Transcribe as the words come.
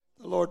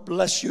Lord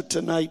bless you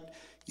tonight.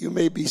 You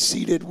may be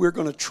seated. We're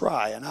going to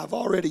try. And I've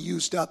already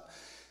used up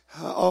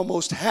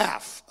almost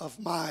half of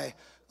my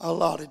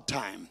allotted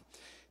time.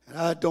 And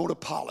I don't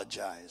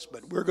apologize,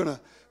 but we're going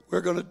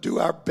to do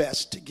our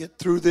best to get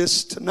through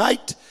this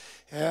tonight.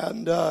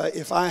 And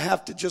if I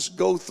have to just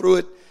go through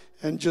it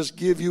and just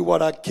give you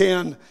what I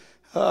can,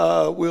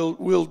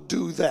 we'll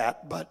do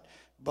that. But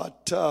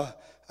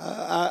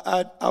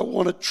I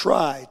want to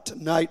try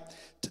tonight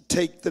to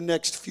take the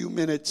next few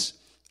minutes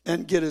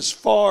and get as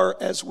far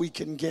as we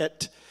can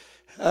get.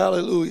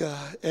 Hallelujah.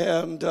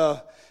 And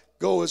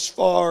go as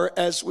far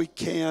as we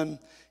can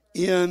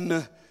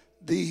in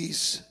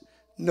these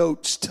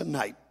notes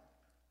tonight.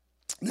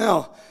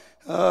 Now,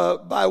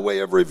 by way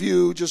of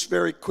review, just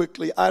very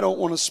quickly, I don't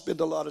want to spend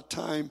a lot of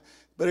time,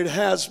 but it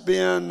has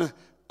been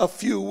a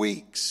few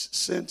weeks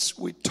since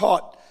we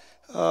taught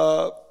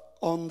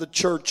on the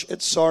church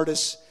at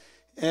Sardis.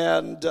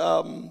 And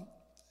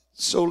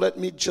so let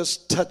me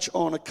just touch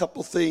on a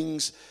couple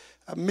things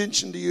I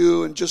mentioned to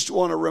you, and just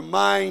want to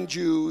remind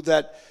you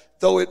that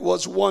though it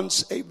was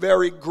once a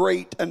very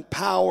great and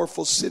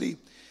powerful city,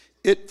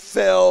 it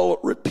fell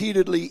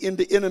repeatedly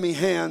into enemy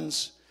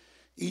hands,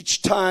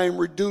 each time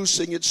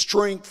reducing its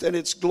strength and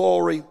its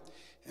glory.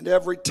 And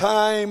every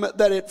time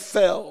that it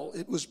fell,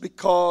 it was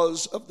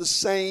because of the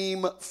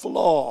same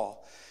flaw.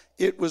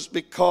 It was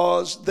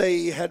because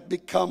they had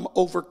become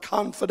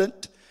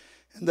overconfident,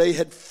 and they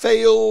had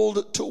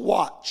failed to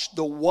watch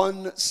the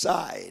one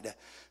side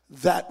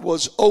that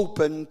was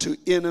open to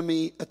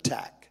enemy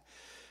attack.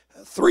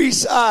 Three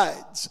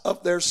sides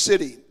of their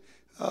city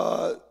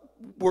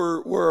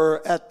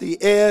were at the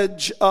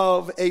edge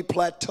of a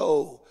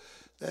plateau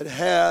that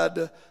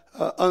had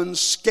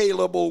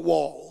unscalable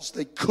walls.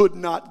 They could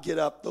not get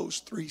up those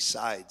three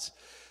sides.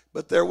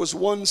 But there was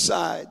one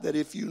side that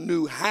if you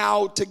knew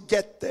how to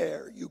get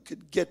there, you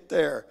could get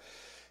there.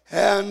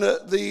 And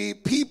the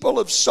people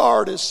of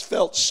Sardis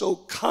felt so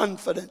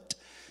confident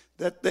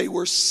that they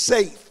were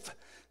safe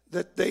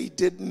that they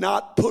did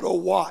not put a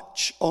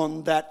watch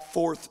on that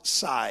fourth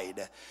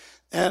side.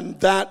 And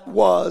that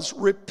was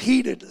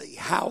repeatedly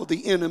how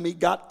the enemy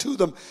got to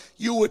them.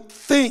 You would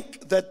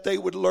think that they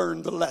would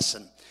learn the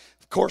lesson.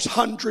 Of course,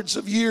 hundreds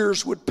of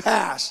years would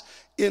pass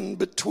in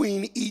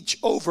between each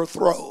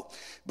overthrow.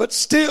 But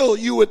still,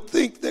 you would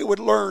think they would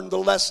learn the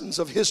lessons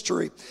of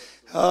history.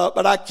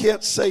 But I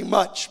can't say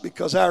much,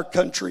 because our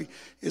country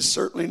is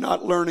certainly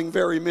not learning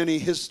very many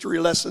history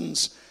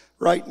lessons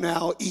right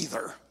now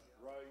either.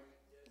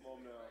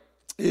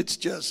 It's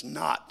just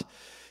not.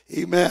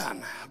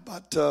 Amen.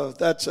 But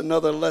that's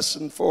another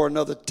lesson for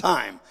another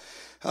time.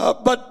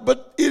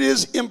 But it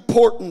is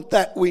important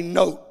that we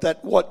note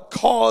that what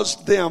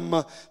caused them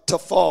to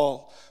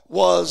fall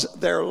was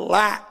their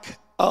lack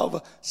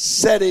of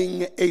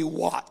setting a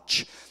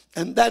watch.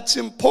 And that's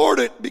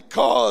important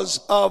because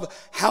of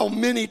how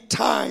many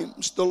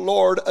times the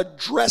Lord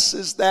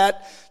addresses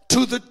that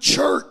to the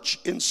church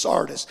in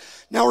Sardis.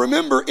 Now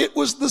remember, it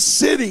was the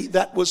city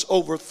that was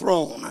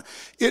overthrown.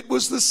 It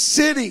was the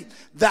city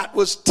that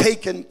was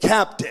taken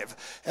captive.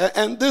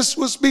 And this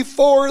was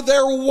before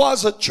there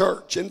was a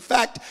church. In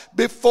fact,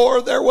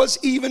 before there was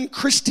even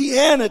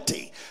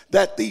Christianity,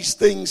 that these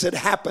things had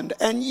happened.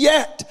 And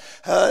yet,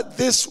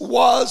 this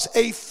was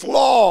a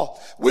flaw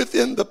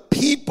within the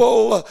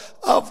people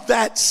of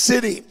that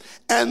city.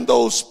 And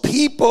those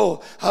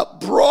people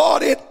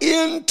brought it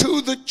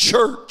into the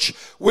church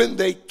when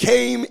they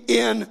came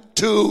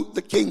into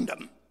the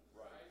kingdom.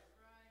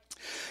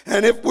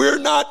 And if we're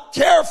not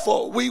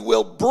careful, we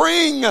will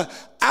bring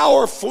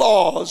our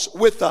flaws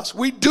with us.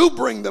 We do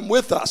bring them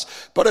with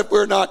us. But if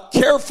we're not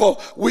careful,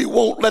 we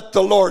won't let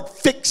the Lord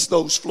fix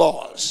those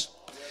flaws.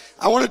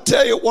 I want to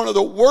tell you, one of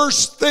the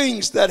worst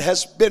things that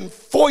has been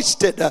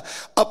foisted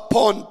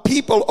upon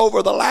people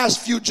over the last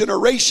few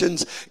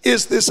generations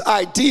is this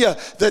idea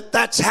that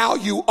that's how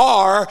you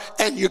are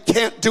and you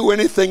can't do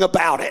anything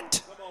about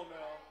it.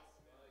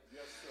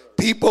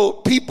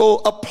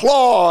 People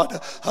applaud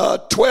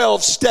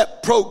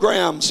 12-step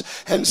programs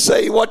and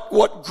say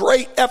what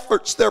great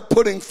efforts they're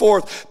putting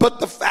forth. But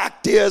the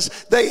fact is,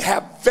 they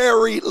have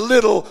very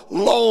little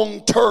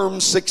long-term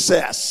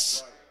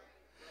success.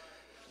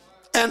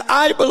 And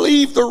I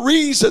believe the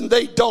reason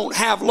they don't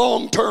have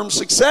long-term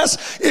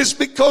success is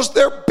because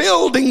they're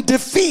building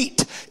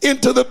defeat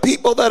into the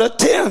people that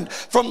attend.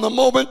 From the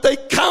moment they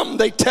come,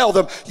 they tell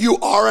them, you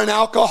are an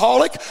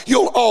alcoholic.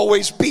 You'll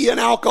always be an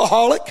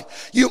alcoholic.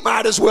 You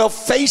might as well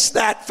face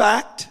that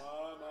fact.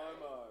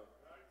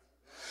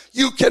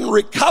 You can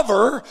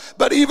recover,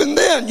 but even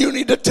then you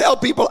need to tell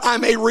people,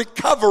 I'm a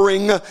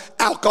recovering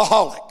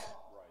alcoholic.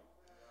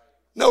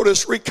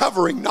 Notice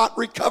recovering, not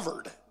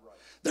recovered.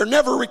 They're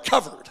never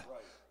recovered.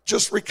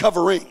 Just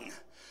recovering.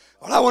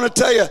 Well, I want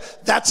to tell you,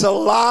 that's a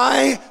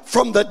lie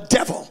from the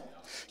devil.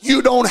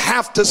 You don't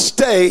have to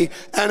stay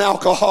an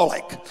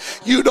alcoholic.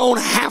 You don't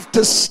have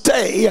to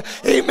stay,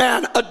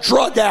 amen, a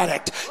drug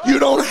addict. You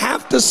don't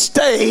have to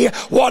stay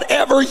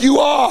whatever you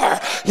are.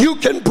 You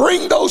can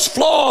bring those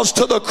flaws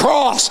to the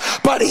cross,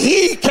 but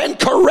He can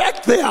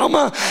correct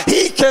them.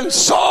 He can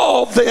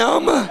solve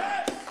them.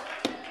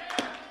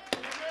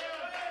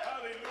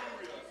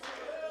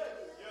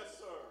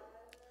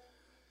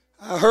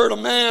 I heard a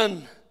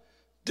man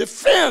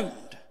defend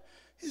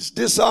his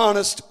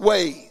dishonest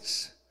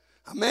ways.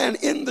 A man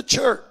in the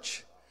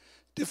church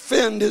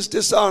defend his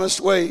dishonest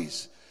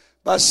ways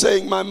by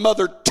saying, my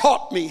mother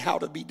taught me how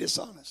to be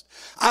dishonest.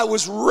 I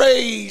was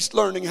raised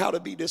learning how to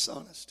be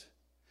dishonest.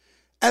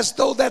 As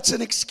though that's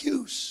an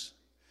excuse.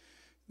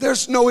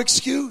 There's no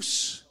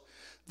excuse.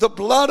 The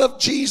blood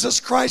of Jesus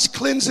Christ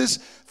cleanses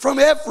from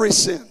every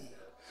sin.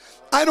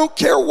 I don't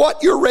care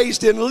what you're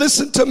raised in.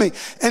 Listen to me.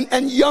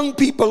 And young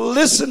people,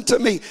 listen to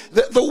me.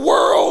 The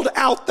world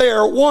out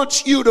there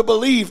wants you to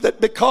believe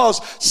that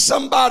because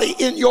somebody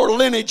in your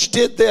lineage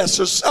did this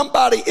or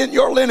somebody in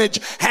your lineage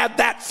had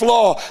that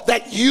flaw,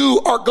 that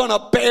you are going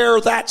to bear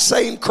that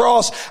same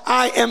cross.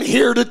 I am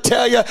here to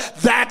tell you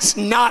that's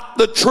not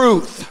the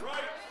truth.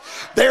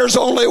 There's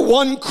only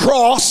one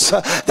cross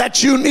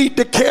that you need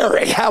to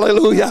carry.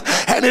 Hallelujah.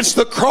 And it's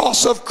the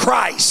cross of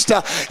Christ.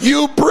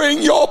 You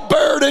bring your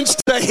burdens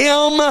to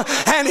him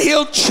and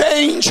he'll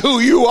change who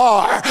you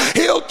are.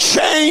 He'll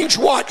change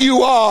what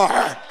you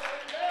are.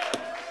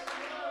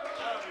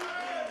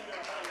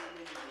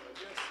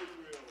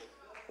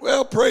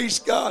 Well, praise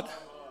God.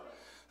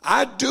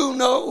 I do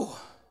know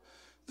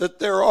that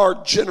there are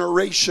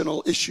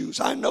generational issues.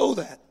 I know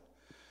that.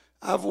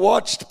 I've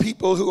watched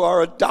people who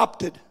are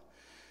adopted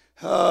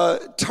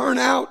turn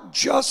out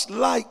just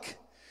like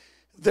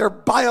their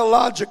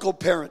biological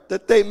parent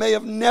that they may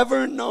have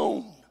never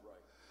known.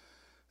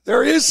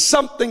 There is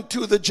something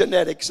to the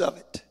genetics of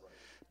it.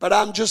 But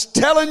I'm just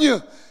telling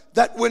you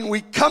that when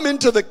we come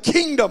into the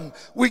kingdom,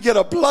 we get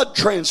a blood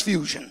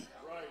transfusion.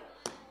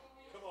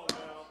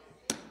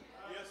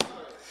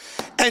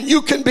 And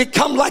you can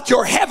become like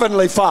your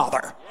heavenly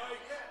Father.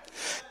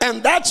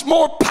 And that's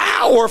more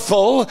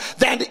powerful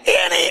than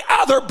any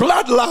other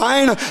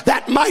bloodline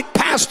that might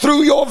pass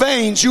through your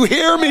veins. You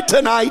hear me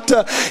tonight?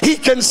 He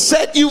can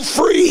set you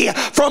free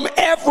from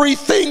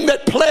everything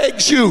that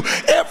plagues you,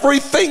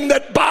 everything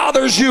that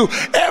bothers you,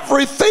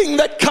 everything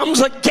that comes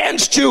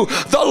against you.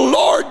 The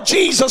Lord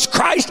Jesus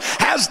Christ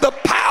has the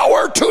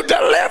power to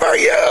deliver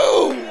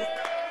you. Amen.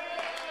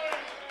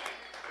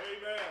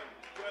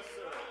 Yes,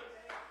 sir.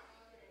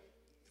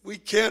 We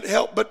can't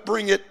help but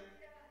bring it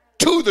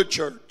to the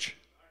church.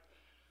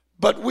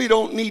 But we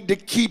don't need to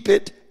keep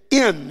it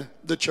in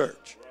the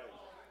church.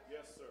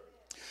 Yes, sir.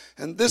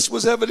 And this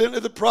was evidently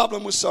the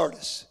problem with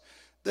Sardis.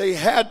 They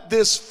had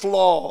this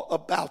flaw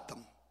about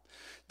them.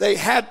 They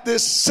had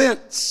this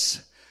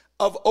sense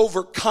of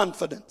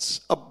overconfidence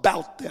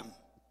about them.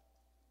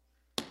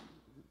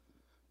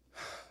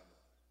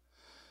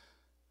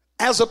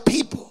 As a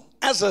people,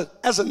 as a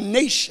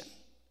nation,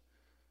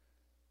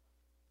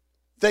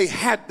 they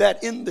had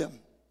that in them.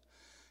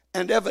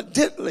 And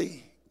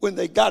evidently, when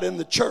they got in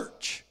the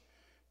church,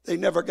 they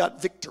never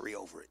got victory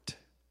over it.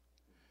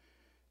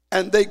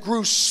 And they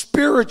grew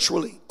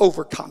spiritually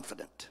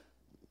overconfident.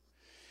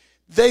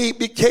 They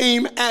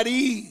became at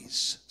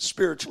ease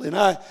spiritually. And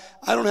I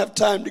don't have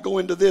time to go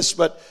into this,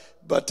 but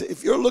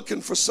if you're looking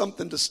for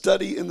something to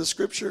study in the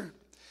scripture,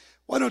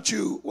 why don't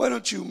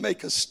you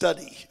make a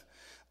study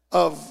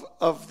of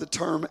the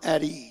term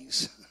at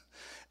ease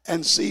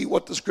and see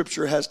what the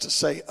scripture has to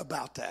say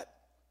about that.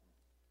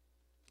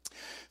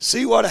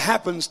 See what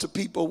happens to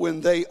people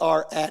when they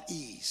are at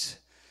ease.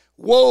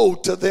 Woe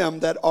to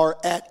them that are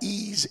at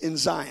ease in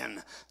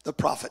Zion, the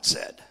prophet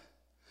said.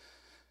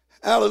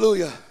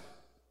 Hallelujah.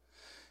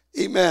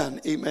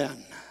 Amen.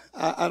 Amen.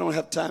 I don't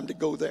have time to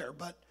go there,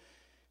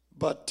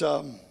 but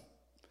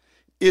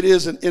it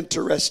is an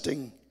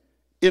interesting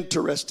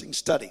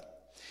study.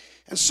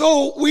 And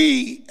so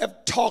we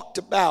have talked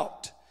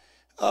about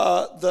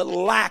the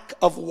lack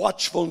of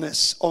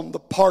watchfulness on the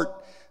part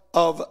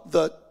of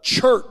the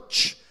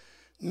church,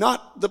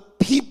 not the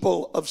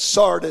people of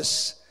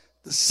Sardis,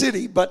 the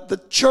city, but the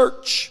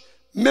church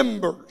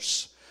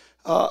members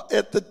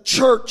at the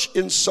church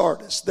in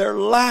Sardis, their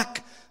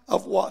lack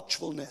of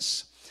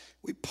watchfulness.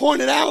 We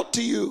pointed out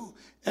to you,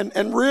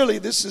 and really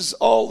this is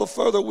all the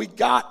further we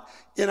got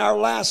in our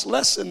last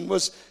lesson,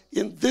 was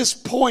in this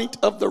point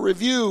of the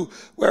review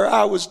where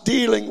I was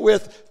dealing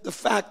with the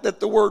fact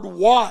that the word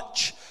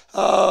watch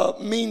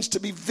means to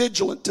be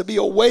vigilant, to be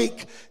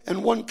awake.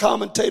 And one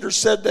commentator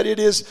said that it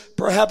is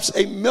perhaps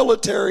a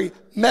military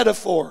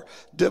metaphor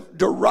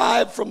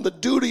derived from the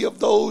duty of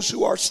those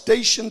who are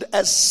stationed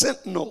as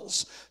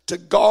sentinels to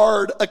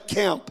guard a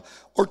camp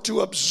or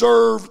to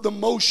observe the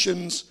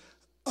motions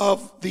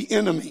of the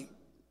enemy.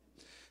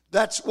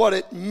 That's what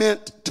it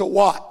meant to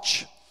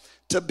watch,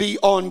 to be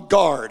on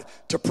guard,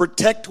 to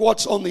protect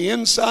what's on the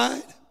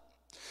inside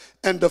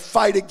and to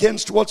fight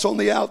against what's on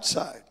the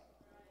outside.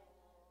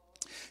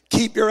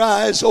 Keep your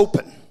eyes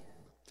open.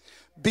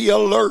 Be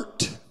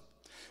alert.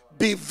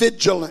 Be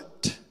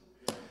vigilant.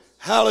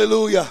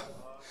 Hallelujah.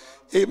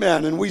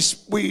 Amen. And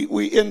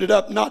we ended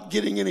up not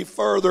getting any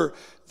further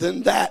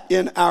than that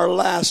in our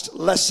last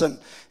lesson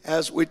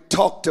as we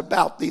talked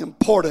about the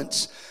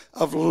importance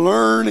of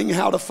learning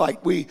how to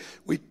fight. We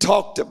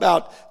talked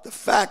about the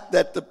fact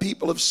that the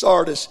people of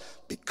Sardis,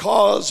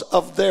 because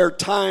of their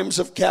times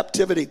of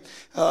captivity,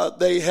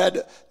 they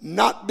had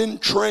not been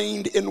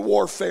trained in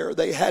warfare.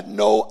 They had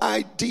no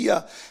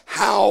idea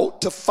how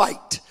to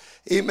fight.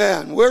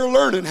 Amen. We're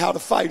learning how to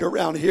fight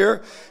around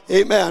here.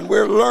 Amen.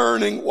 We're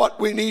learning what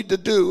we need to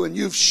do, and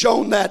you've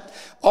shown that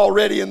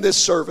already in this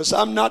service.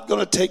 I'm not going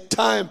to take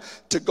time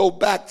to go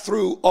back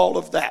through all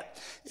of that.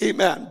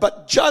 Amen.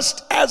 But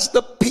just as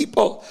the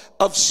people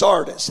of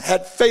Sardis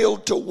had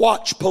failed to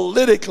watch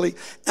politically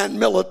and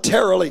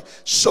militarily,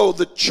 so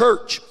the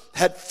church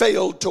had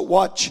failed to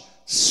watch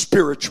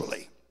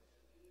spiritually.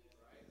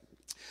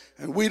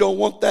 And we don't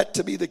want that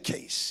to be the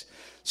case.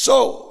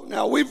 So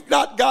now we've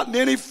not gotten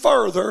any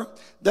further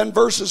than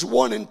verses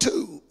 1 and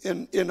 2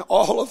 in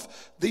all of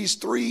these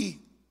 3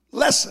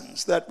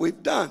 lessons that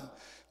we've done.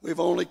 We've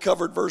only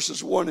covered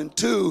verses 1 and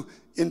 2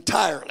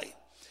 entirely.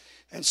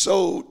 And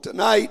so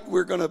tonight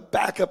we're going to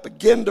back up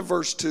again to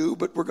verse 2,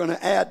 but we're going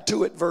to add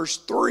to it verse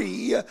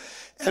 3.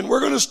 And we're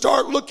going to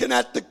start looking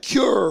at the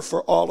cure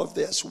for all of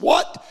this.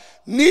 What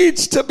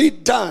needs to be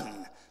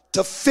done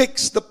to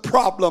fix the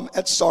problem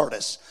at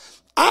Sardis?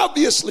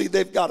 Obviously,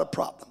 they've got a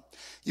problem.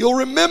 You'll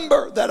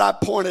remember that I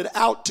pointed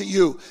out to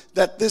you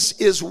that this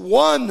is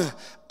one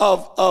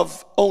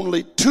of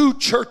only 2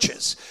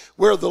 churches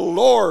where the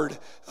Lord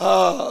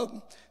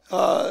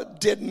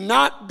did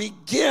not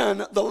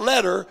begin the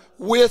letter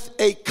with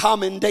a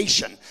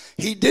commendation.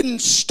 He didn't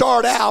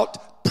start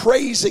out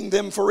praising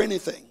them for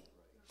anything.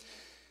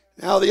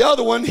 Now the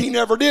other one, he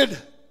never did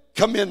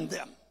commend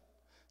them.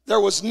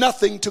 There was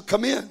nothing to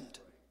commend.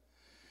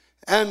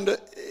 And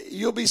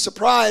you'll be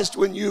surprised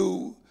when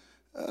you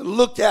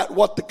look at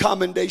what the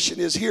commendation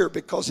is here,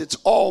 because it's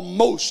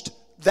almost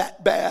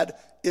that bad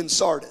in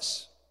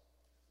Sardis.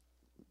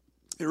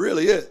 It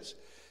really is.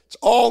 It's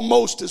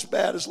almost as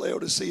bad as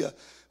Laodicea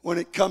when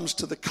it comes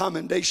to the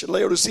commendation.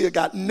 Laodicea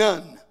got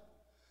none.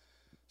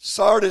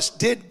 Sardis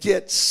did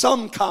get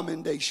some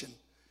commendation,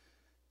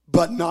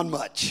 but not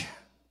much.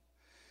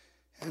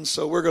 And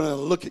so we're going to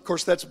look, of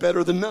course, that's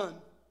better than none.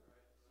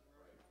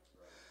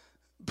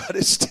 But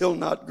it's still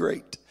not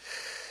great.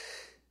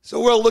 So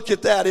we'll look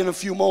at that in a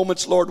few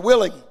moments, Lord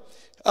willing.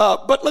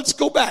 But let's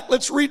go back.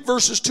 Let's read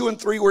verses 2 and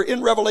 3. We're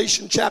in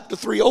Revelation chapter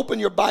 3. Open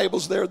your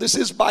Bibles there. This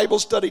is Bible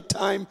study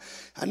time.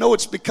 I know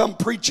it's become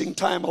preaching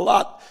time a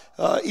lot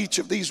each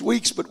of these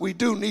weeks, but we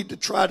do need to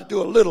try to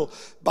do a little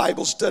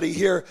Bible study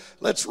here.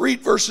 Let's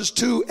read verses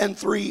 2 and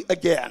 3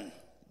 again.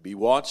 Be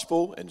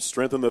watchful and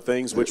strengthen the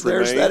things which remain.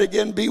 There's that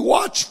again. Be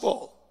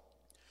watchful.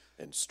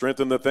 And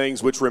strengthen the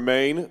things which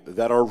remain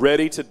that are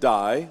ready to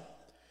die.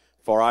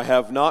 For I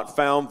have not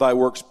found thy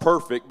works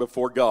perfect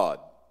before God.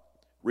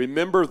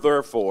 Remember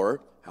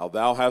therefore how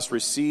thou hast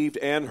received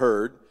and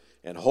heard,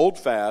 and hold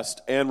fast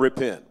and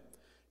repent.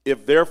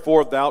 If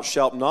therefore thou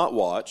shalt not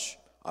watch,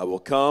 I will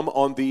come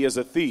on thee as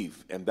a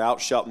thief, and thou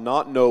shalt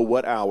not know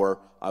what hour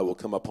I will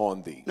come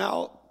upon thee.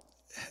 Now,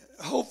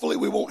 hopefully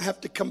we won't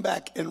have to come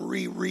back and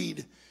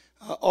reread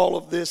all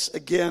of this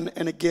again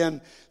and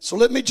again. So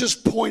let me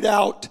just point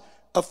out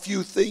a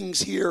few things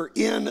here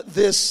in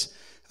this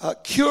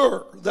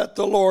cure that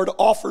the Lord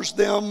offers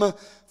them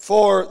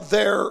for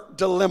their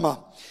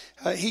dilemma.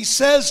 He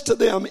says to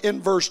them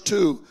in verse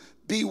 2,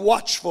 be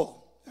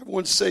watchful.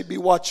 Everyone say, be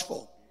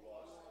watchful.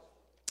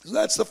 So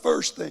that's the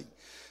first thing.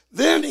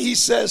 Then he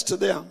says to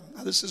them,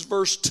 now this is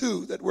verse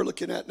 2 that we're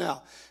looking at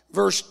now.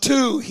 Verse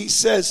 2, he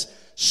says,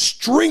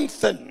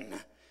 strengthen.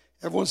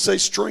 Everyone say,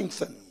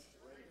 strengthen.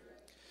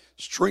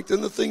 Strengthen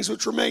the things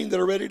which remain that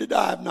are ready to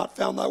die. I have not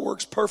found thy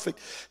works perfect.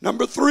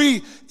 Number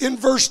 3, in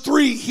verse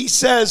 3, he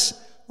says,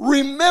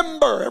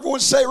 remember. Everyone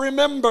say,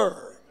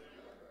 remember.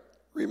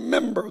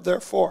 Remember,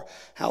 therefore,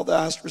 how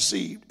thou hast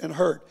received and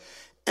heard.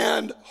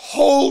 And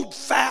hold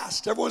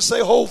fast. Everyone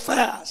say, hold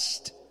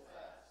fast.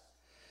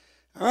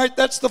 All right,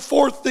 that's the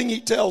 4th thing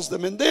he tells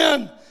them. And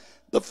then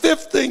the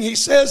 5th thing he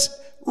says,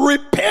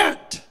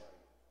 repent.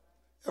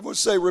 Everyone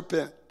say,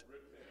 repent.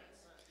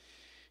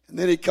 And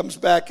then he comes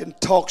back and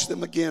talks to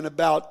them again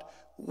about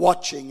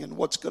watching and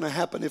what's going to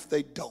happen if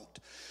they don't.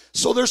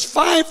 So there's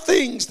 5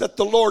 things that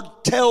the Lord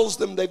tells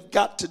them they've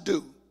got to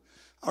do.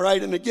 All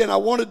right, and again, I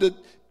wanted to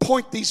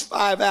point these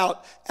 5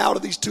 out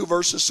of these 2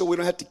 verses so we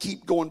don't have to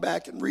keep going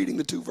back and reading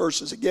the 2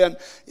 verses again,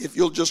 if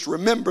you'll just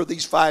remember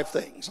these 5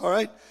 things. All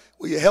right,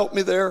 will you help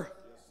me there?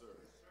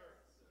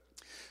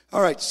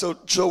 All right,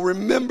 so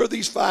remember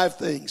these 5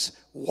 things.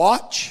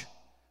 Watch,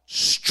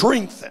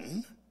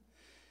 strengthen,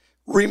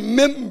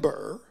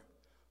 remember,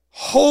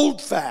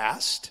 hold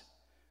fast,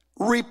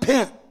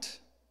 repent.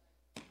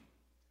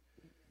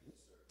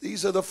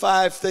 These are the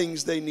 5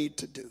 things they need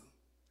to do.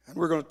 And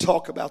we're going to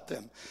talk about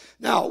them.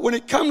 Now, when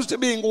it comes to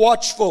being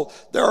watchful,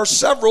 there are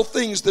several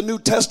things the New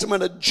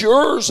Testament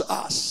adjures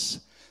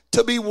us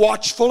to be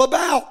watchful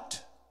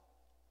about.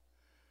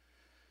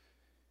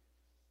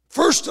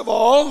 First of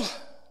all,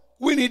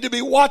 we need to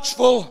be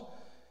watchful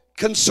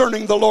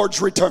concerning the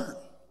Lord's return.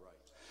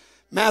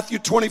 Matthew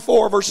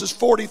 24, verses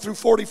 40 through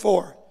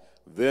 44.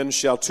 Then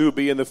shall 2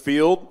 be in the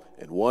field,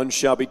 and one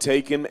shall be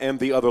taken and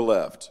the other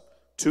left.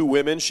 2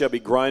 women shall be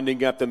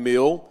grinding at the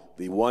mill,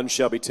 the one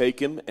shall be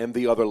taken and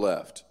the other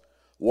left.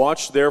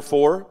 Watch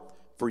therefore,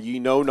 for ye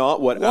know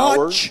not what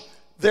hour. Watch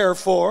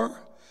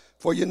therefore,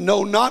 for you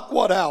know not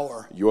what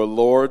hour your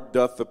Lord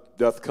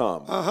doth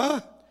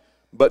come.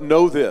 But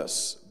know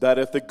this, that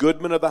if the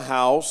goodman of the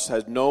house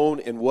had known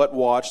in what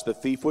watch the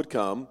thief would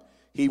come,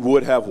 he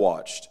would have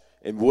watched,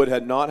 and would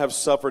had not have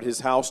suffered his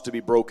house to be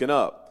broken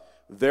up.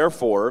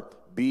 Therefore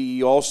be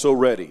ye also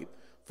ready,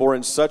 for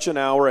in such an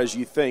hour as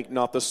ye think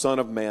not the Son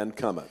of Man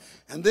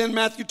cometh. And then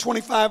Matthew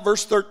 25,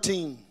 verse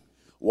 13.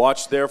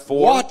 Watch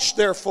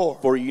therefore,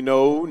 For ye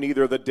know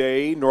neither the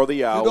day nor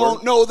the hour. You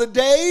don't know the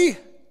day,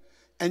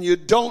 and you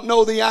don't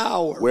know the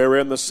hour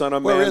wherein the Son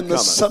of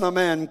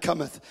Man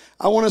cometh.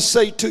 I want to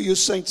say to you,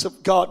 saints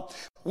of God,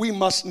 we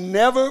must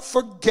never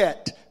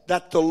forget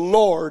that the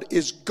Lord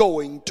is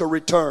going to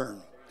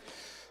return.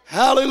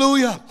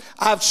 Hallelujah.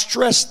 I've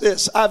stressed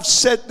this. I've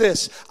said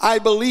this. I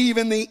believe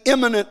in the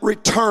imminent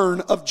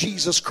return of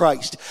Jesus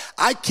Christ.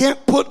 I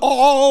can't put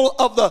all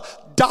of the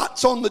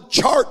dots on the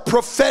chart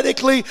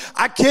prophetically.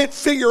 I can't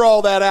figure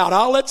all that out.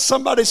 I'll let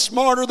somebody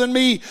smarter than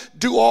me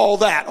do all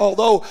that.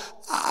 Although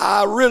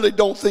I really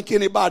don't think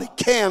anybody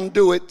can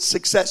do it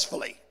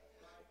successfully.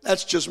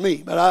 That's just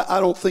me. But I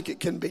don't think it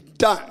can be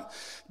done.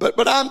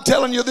 But I'm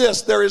telling you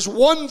this, there is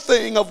one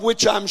thing of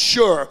which I'm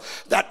sure,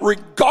 that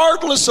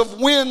regardless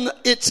of when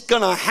it's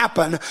going to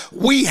happen,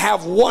 we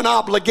have one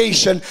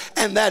obligation,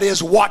 and that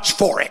is watch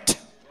for it.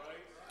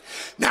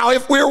 Now,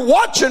 if we're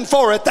watching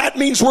for it, that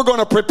means we're going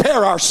to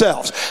prepare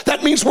ourselves.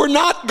 That means we're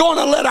not going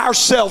to let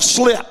ourselves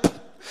slip.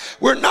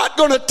 We're not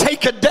going to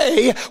take a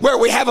day where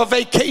we have a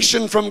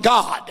vacation from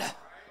God.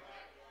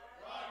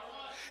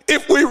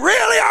 If we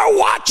really are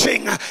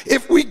watching,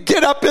 if we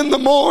get up in the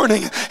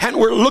morning and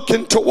we're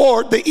looking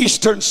toward the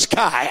eastern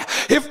sky,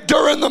 if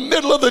during the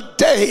middle of the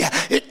day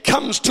it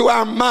comes to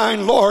our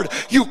mind, Lord,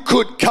 you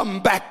could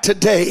come back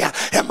today.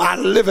 Am I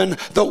living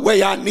the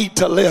way I need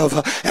to live?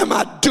 Am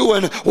I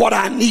doing what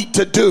I need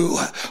to do?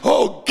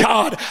 Oh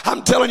God,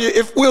 I'm telling you,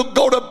 if we'll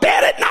go to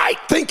bed at night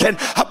thinking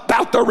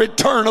about the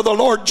return of the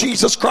Lord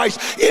Jesus Christ,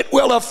 it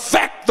will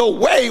affect the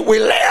way we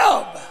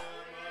live.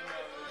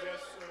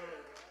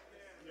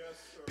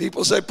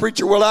 People say,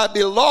 preacher, will I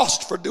be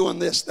lost for doing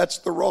this? That's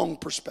the wrong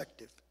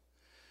perspective.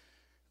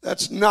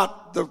 That's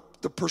not the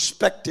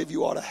perspective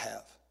you ought to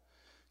have.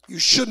 You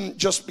shouldn't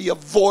just be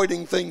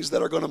avoiding things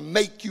that are going to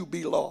make you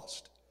be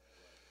lost.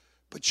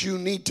 But you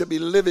need to be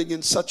living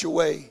in such a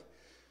way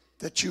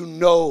that you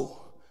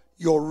know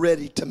you're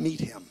ready to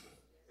meet him.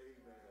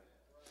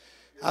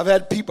 I've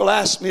had people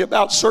ask me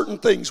about certain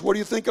things. What do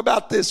you think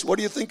about this? What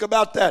do you think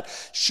about that?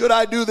 Should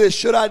I do this?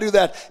 Should I do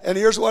that? And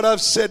here's what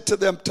I've said to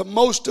them. To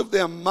most of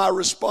them, my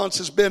response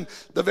has been,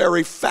 the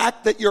very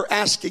fact that you're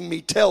asking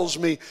me tells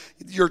me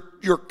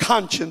your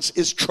conscience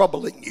is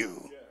troubling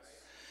you.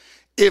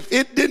 If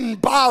it didn't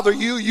bother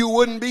you, you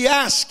wouldn't be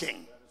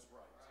asking.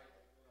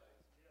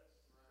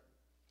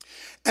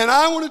 And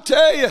I want to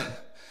tell you,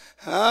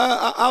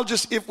 I'll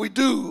just, if we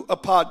do a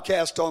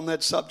podcast on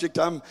that subject,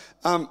 I'm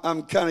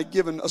kind of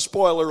giving a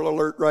spoiler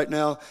alert right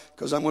now,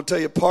 because I'm going to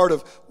tell you part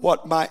of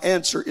what my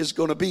answer is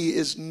going to be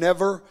is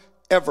never,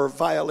 ever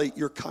violate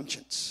your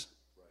conscience.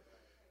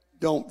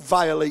 Don't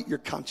violate your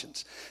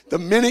conscience. The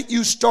minute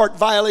you start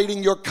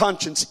violating your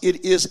conscience,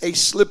 it is a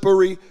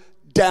slippery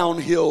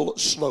downhill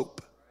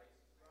slope.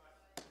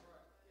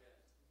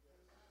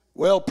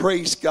 Well,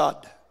 praise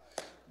God.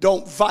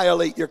 Don't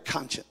violate your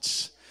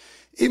conscience.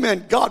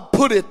 Amen. God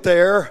put it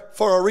there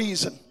for a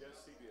reason.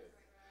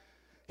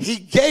 He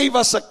gave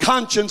us a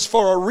conscience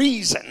for a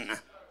reason.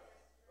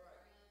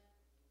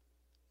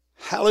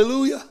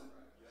 Hallelujah.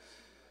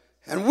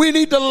 And we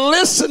need to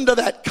listen to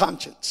that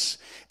conscience.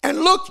 And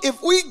look,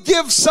 if we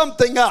give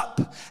something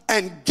up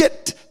and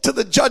get to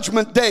the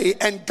judgment day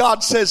and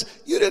God says,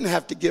 you didn't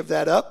have to give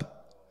that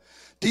up,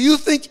 do you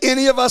think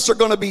any of us are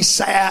going to be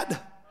sad?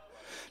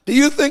 Do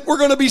you think we're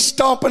going to be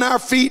stomping our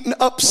feet and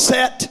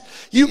upset?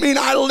 You mean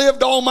I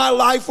lived all my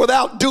life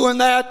without doing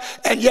that,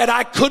 and yet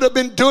I could have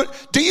been doing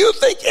it? Do you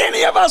think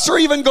any of us are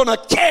even going to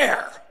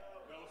care?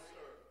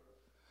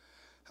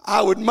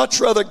 I would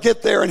much rather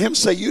get there and him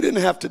say, you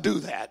didn't have to do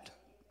that,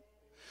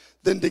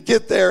 than to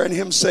get there and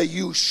him say,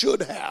 you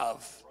should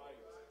have.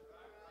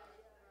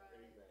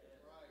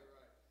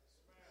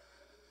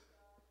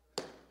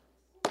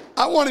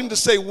 I want him to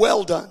say,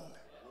 well done.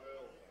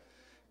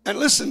 And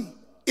listen,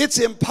 it's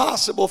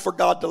impossible for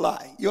God to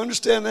lie. You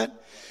understand that?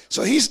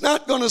 So he's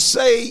not going to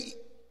say,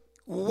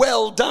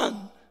 well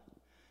done,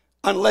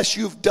 unless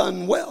you've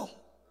done well.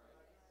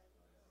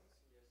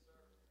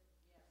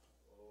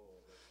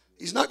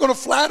 He's not going to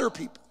flatter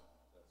people.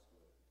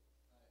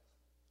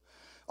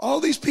 All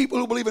these people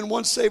who believe in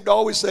once saved,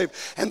 always saved,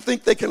 and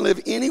think they can live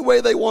any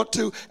way they want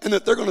to, and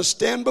that they're going to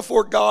stand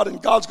before God,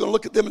 and God's going to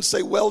look at them and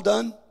say, well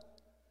done.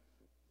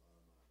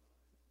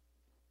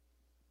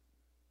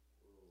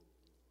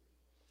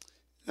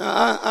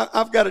 Now,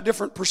 I've got a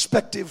different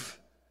perspective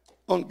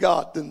on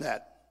God than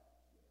that.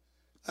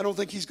 I don't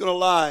think he's going to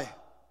lie.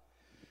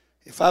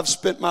 If I've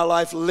spent my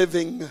life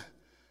living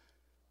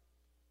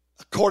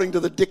according to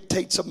the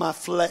dictates of my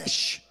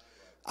flesh,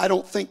 I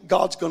don't think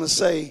God's going to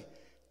say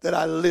that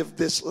I lived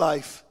this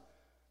life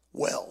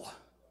well.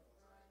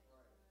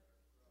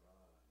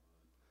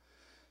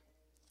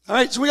 All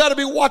right, so we got to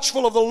be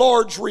watchful of the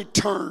Lord's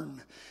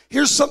return.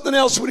 Here's something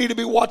else we need to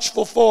be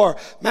watchful for.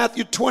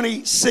 Matthew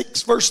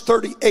 26, verse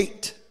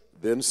 38.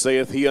 Then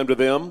saith he unto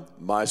them,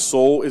 My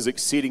soul is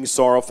exceeding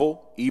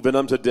sorrowful, even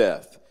unto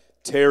death.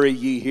 Tarry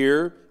ye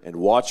here, and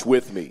watch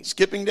with me.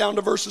 Skipping down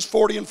to verses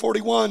 40 and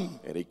 41.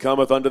 And he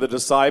cometh unto the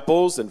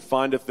disciples, and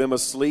findeth them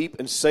asleep,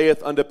 and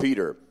saith unto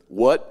Peter,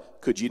 What,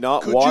 could ye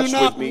not watch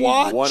with me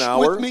 1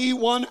 hour? With me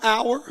 1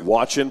 hour?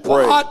 Watch and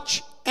pray.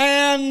 Watch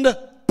and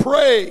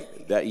pray.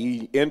 That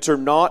ye enter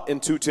not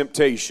into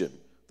temptation.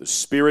 The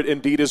spirit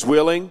indeed is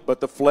willing, but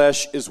the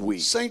flesh is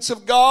weak. Saints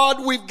of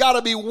God, we've got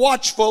to be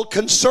watchful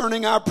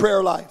concerning our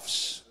prayer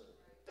lives.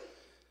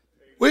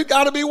 We've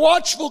got to be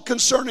watchful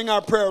concerning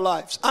our prayer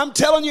lives. I'm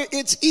telling you,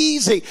 it's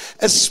easy,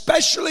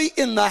 especially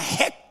in the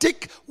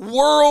hectic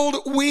world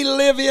we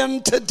live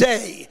in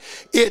today.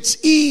 It's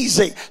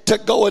easy to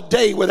go a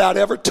day without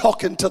ever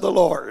talking to the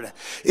Lord.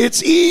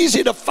 It's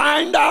easy to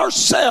find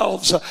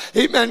ourselves,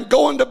 amen,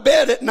 going to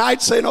bed at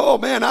night saying, oh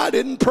man, I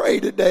didn't pray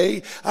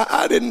today.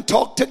 I didn't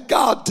talk to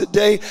God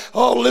today.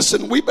 Oh,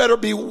 listen, we better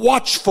be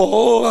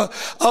watchful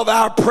of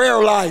our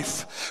prayer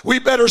life. We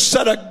better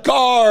set a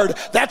guard.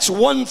 That's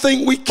one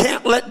thing we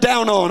can't let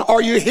down on.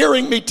 Are you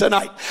hearing me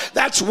tonight?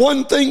 That's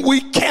one thing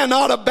we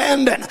cannot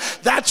abandon.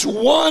 That's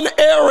one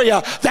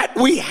area that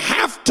we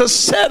have to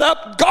set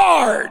up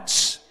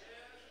guards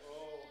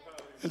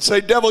and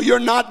say, devil, you're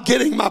not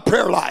getting my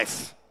prayer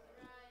life.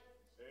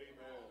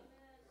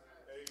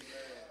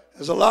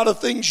 There's a lot of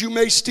things you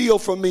may steal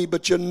from me,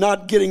 but you're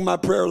not getting my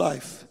prayer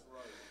life.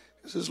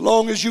 Because as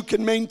long as you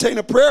can maintain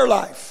a prayer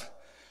life,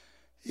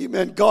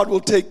 amen, God will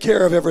take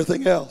care of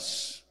everything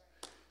else.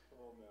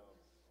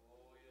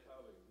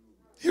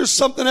 Here's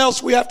something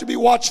else we have to be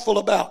watchful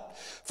about.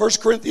 1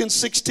 Corinthians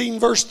 16,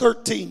 verse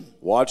 13.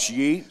 Watch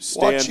ye,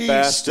 stand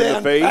fast in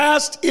the faith.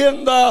 Fast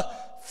in the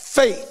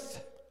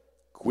faith.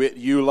 Quit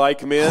you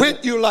like men.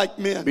 Quit you like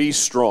men. Be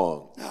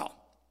strong. Now,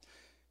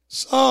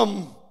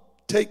 some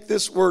take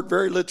this word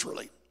very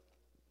literally.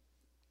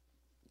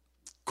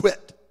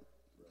 Quit.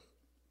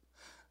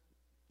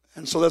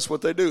 And so that's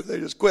what they do. They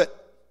just quit.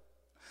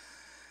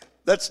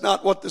 That's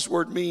not what this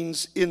word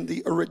means in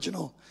the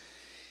original.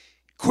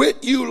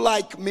 Quit you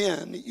like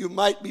men. You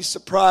might be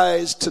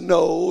surprised to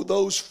know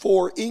those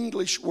 4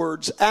 English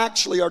words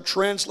actually are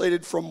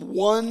translated from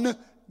one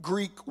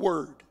Greek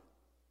word.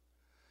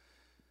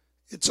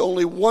 It's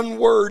only one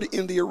word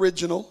in the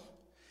original,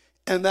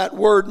 and that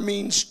word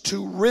means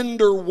to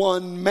render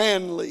one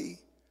manly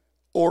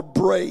or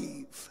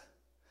brave,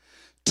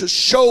 to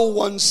show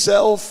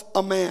oneself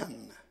a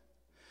man.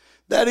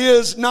 That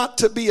is, not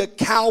to be a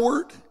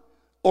coward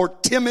or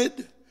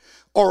timid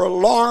or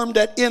alarmed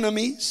at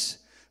enemies,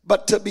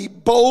 but to be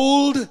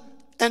bold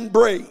and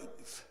brave.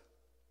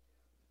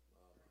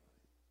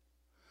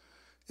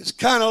 It's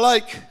kind of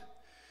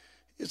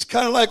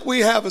like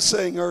we have a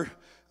saying, or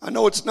I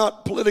know it's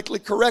not politically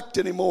correct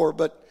anymore,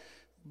 but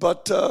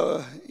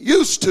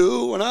used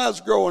to, when I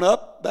was growing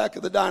up back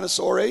in the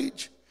dinosaur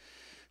age,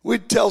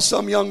 we'd tell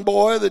some young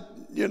boy that,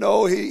 you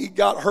know, he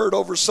got hurt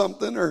over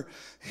something, or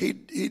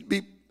he'd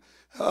be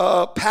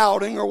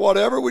pouting or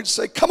whatever. We'd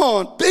say, come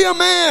on, be a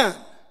man.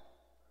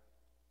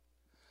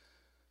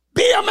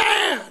 Be a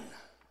man.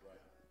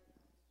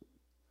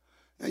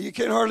 Now, you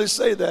can't hardly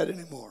say that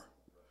anymore.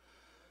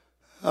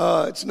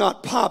 It's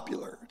not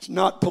popular. It's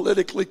not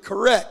politically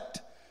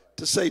correct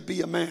to say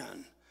be a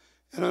man.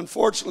 And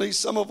unfortunately,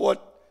 some of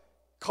what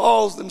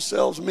calls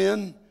themselves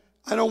men,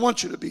 I don't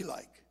want you to be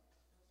like.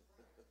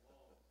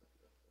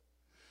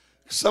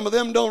 Some of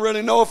them don't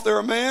really know if they're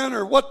a man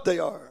or what they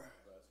are.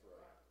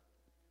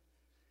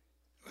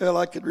 Well,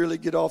 I could really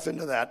get off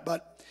into that,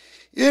 but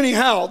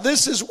anyhow,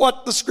 this is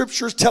what the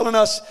scripture is telling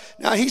us.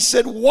 Now, he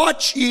said,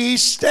 watch ye,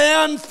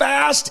 stand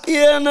fast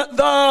in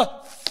the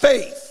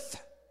faith.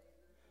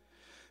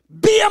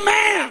 Be a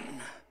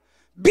man.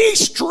 Be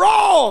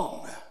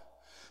strong.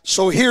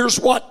 So here's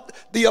what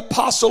the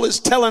apostle is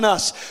telling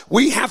us.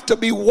 We have to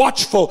be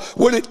watchful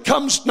when it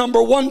comes,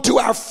 number one, to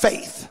our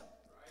faith.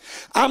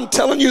 I'm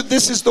telling you,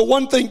 this is the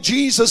one thing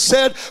Jesus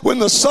said, when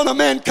the Son of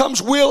Man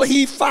comes, will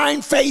he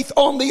find faith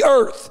on the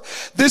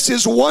earth? This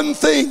is one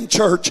thing,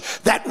 church,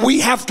 that we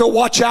have to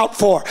watch out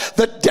for.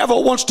 The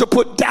devil wants to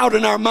put doubt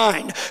in our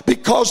mind,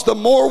 because the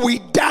more we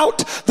doubt,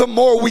 the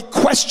more we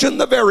question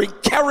the very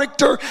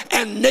character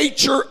and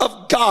nature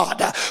of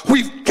God.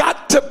 We've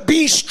got to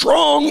be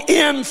strong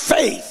in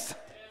faith.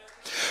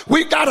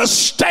 We got to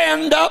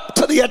stand up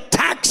to the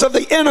attacks of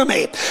the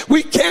enemy.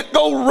 We can't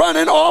go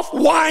running off,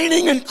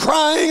 whining and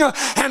crying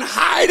and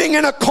hiding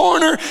in a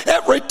corner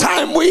every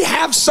time we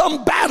have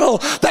some battle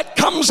that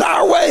comes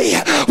our way.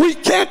 We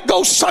can't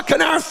go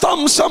sucking our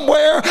thumb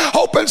somewhere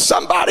hoping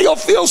somebody will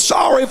feel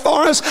sorry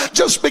for us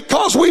just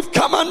because we've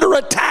come under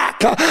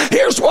attack.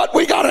 Here's what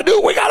we got to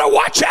do. We got to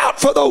watch out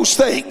for those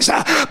things.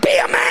 Be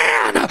a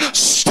man.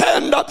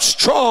 Stand up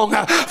strong.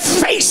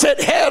 Face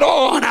it head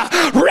on.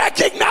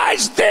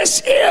 Recognize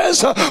this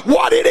is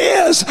what it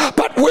is,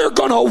 but we're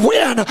going to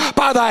win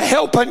by the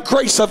help and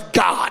grace of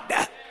God.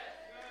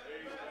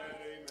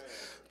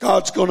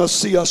 God's going to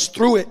see us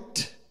through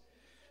it.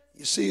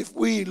 You see, if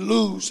we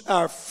lose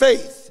our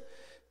faith,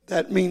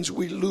 that means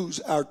we lose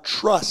our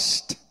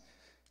trust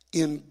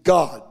in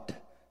God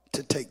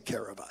to take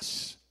care of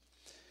us.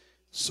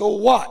 So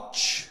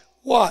watch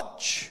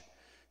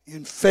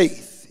in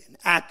faith, in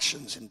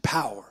actions, in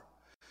power.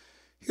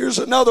 Here's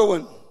another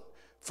one,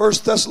 1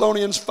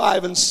 Thessalonians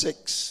 5 and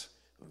 6.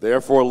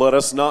 Therefore let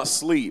us not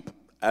sleep,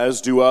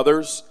 as do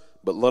others,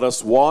 but let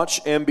us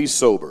watch and be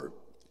sober.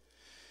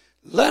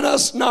 Let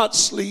us not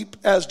sleep,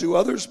 as do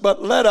others,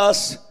 but let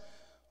us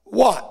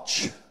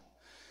watch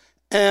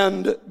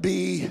and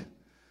be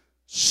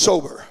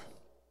sober.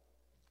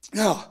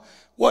 Now,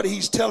 what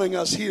he's telling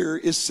us here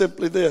is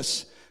simply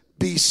this: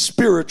 be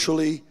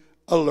spiritually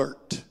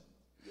alert.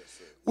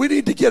 We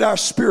need to get our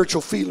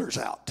spiritual feelers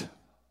out.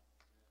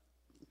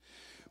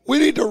 We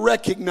need to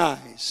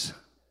recognize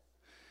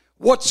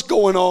what's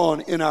going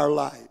on in our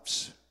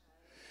lives.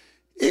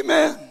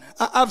 Amen.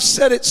 I've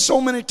said it so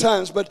many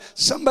times, but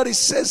somebody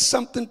says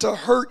something to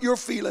hurt your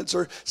feelings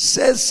or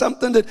says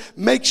something that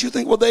makes you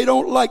think, well, they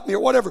don't like me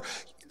or whatever.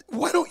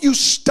 Why don't you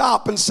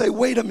stop and say,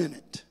 wait a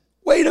minute.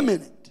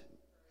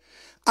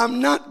 I'm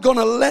not going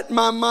to let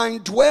my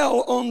mind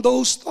dwell on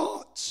those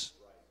thoughts.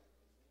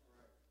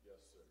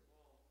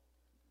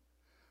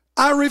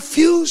 I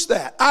refuse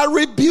that. I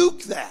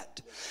rebuke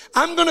that.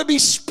 I'm going to be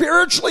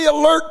spiritually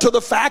alert to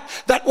the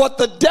fact that what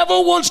the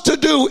devil wants to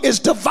do is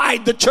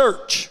divide the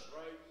church.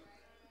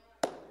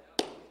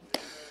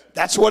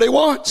 That's what he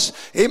wants.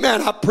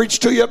 Amen. I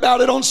preached to you about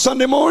it on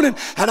Sunday morning,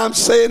 and I'm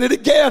saying it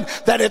again,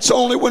 that it's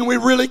only when we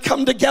really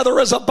come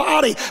together as a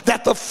body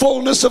that the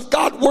fullness of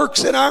God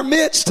works in our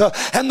midst,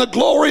 and the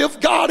glory of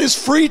God is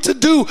free to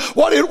do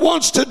what it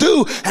wants to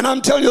do. And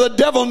I'm telling you, the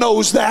devil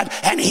knows that,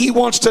 and he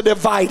wants to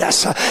divide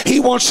us. He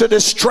wants to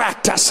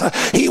distract us.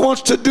 He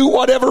wants to do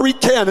whatever he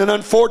can. And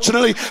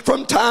unfortunately,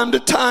 from time to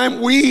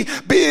time, we,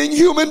 being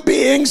human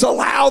beings,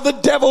 allow the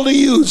devil to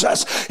use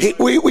us.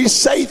 We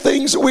say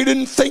things that we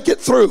didn't think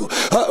it through.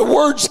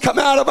 Words come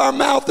out of our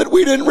mouth that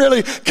we didn't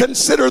really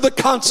consider the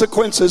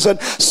consequences, and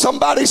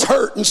somebody's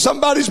hurt and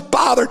somebody's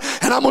bothered.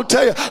 And I'm going to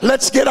tell you,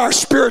 let's get our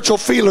spiritual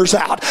feelers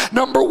out.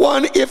 Number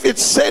one, if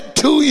it's said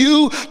to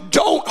you,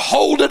 don't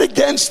hold it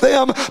against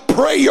them.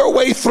 Pray your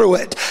way through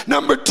it.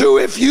 Number two,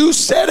 if you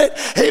said it,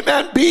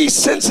 amen, be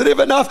sensitive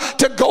enough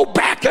to go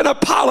back and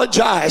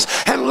apologize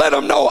and let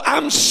them know,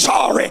 I'm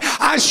sorry.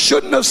 I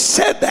shouldn't have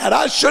said that.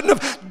 I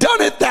shouldn't have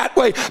done it that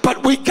way.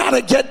 But we got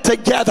to get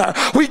together.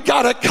 We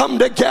got to come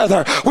together.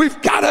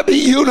 We've got to be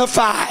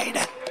unified.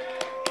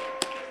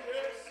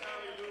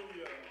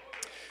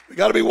 We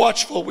got to be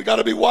watchful. We got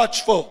to be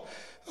watchful.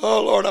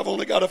 Oh, Lord, I've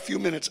only got a few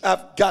minutes.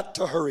 I've got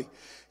to hurry.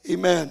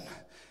 Amen.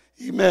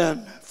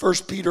 1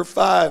 Peter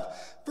 5,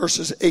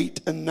 verses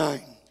 8 and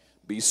 9.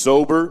 Be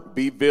sober,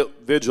 be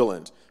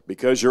vigilant,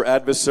 because your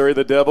adversary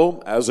the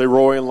devil, as a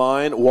roaring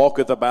lion,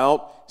 walketh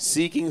about,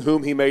 seeking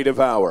whom he may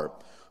devour,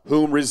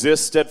 whom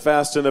resist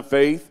steadfast in the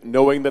faith,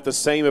 knowing that the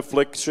same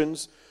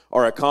afflictions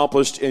are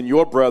accomplished in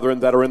your brethren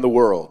that are in the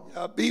world.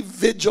 Be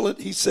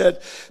vigilant, he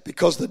said,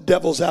 because the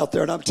devil's out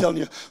there. And I'm telling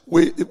you,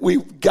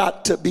 we've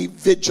got to be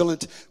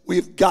vigilant.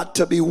 We've got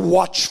to be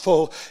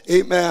watchful,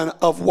 amen,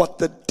 of what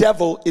the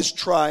devil is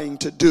trying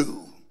to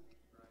do.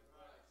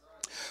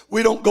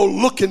 We don't go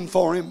looking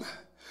for him.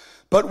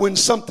 But when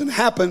something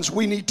happens,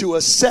 we need to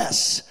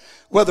assess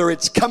whether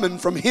it's coming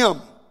from him,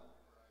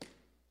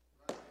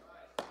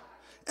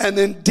 and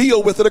then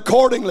deal with it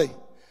accordingly.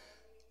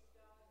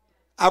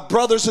 Our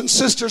brothers and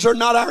sisters are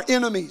not our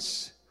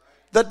enemies.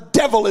 The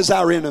devil is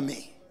our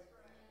enemy.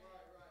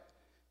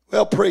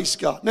 Well, praise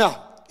God.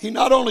 Now, he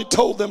not only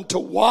told them to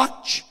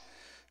watch,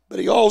 but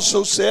he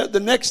also said, the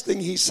next thing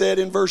he said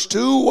in verse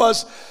 2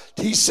 was,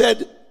 he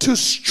said to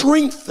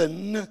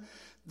strengthen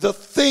the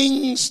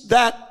things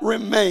that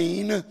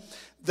remain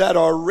that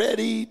are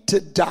ready to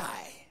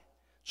die.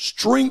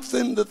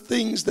 Strengthen the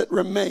things that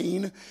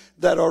remain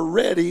that are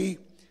ready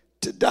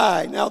to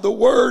die. Now, the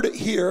word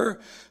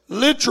here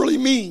literally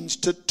means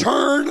to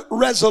turn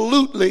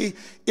resolutely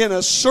in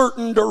a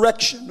certain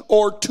direction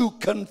or to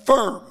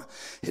confirm.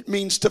 It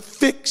means to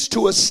fix,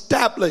 to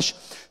establish,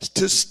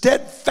 to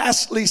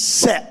steadfastly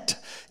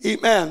set.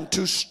 Amen.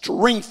 To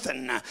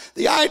strengthen.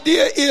 The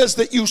idea is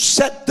that you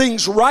set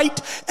things right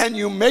and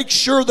you make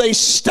sure they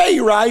stay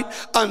right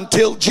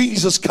until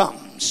Jesus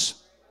comes.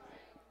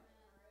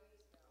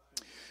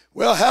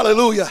 Well,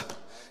 hallelujah.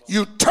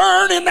 you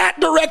turn in that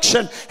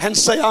direction and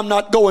say, I'm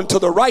not going to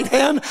the right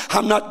hand,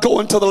 I'm not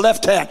going to the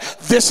left hand.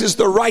 This is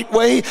the right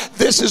way.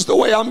 This is the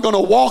way I'm going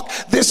to walk.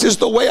 This is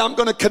the way I'm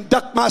going to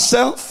conduct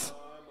myself.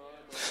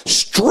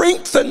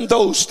 Strengthen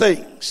those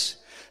things.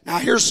 Now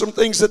here's some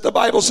things that the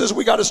Bible says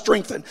we got to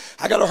strengthen.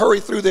 I got to hurry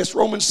through this.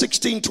 Romans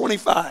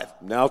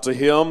 16:25. Now to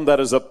him that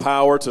is of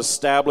power to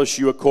establish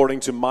you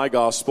according to my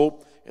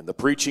gospel and the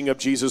preaching of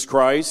Jesus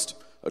Christ,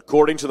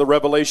 according to the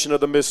revelation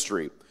of the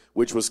mystery,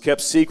 which was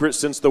kept secret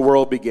since the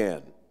world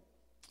began.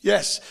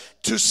 Yes,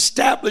 to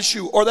establish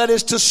you, or that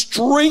is to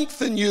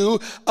strengthen you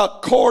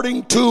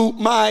according to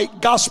my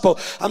gospel.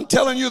 I'm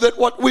telling you that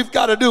what we've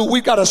got to do,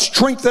 we've got to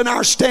strengthen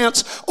our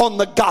stance on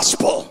the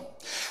gospel.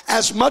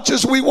 As much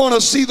as we want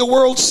to see the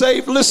world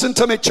saved, listen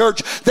to me,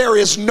 church, there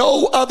is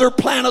no other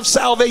plan of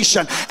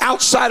salvation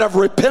outside of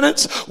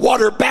repentance,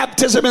 water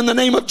baptism in the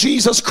name of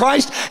Jesus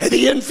Christ, and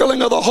the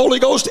infilling of the Holy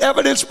Ghost,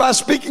 evidenced by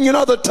speaking in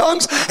other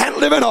tongues and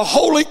living a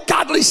holy,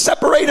 godly,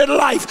 separated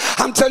life.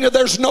 I'm telling you,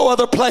 there's no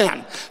other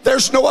plan.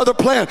 There's no other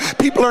plan.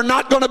 People are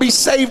not going to be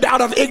saved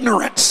out of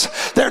ignorance.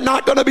 They're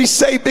not going to be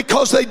saved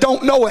because they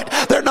don't know it.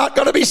 They're not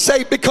going to be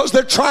saved because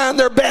they're trying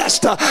their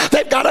best.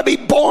 They've got to be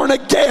born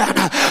again.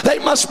 They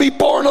must be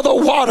born of the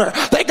water.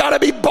 They got to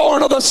be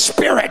born of the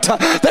Spirit.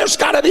 There's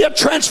got to be a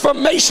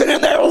transformation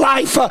in their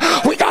life.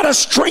 We got to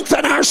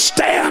strengthen our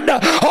stand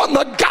on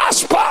the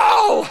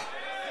gospel.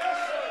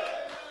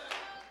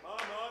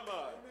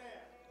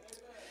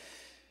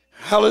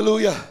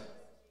 Hallelujah.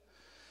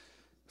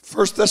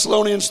 1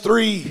 Thessalonians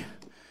 3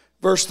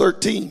 verse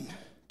 13.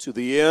 To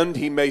the end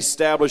he may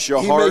establish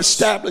your He hearts. may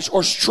establish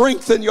or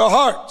strengthen your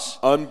hearts.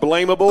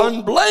 Unblameable.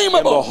 In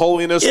the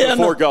holiness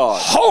before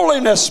God.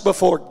 Holiness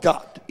before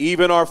God.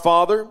 Even our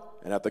Father,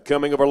 and at the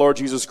coming of our Lord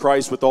Jesus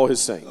Christ with all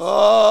his saints.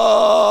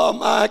 Oh,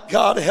 my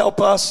God, help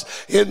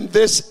us in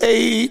this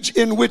age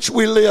in which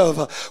we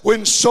live,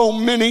 when so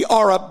many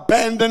are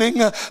abandoning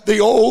the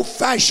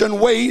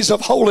old-fashioned ways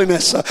of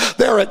holiness.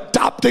 They're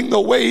adopting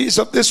the ways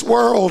of this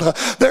world.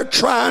 They're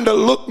trying to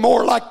look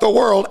more like the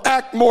world,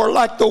 act more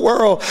like the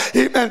world,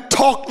 even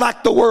talk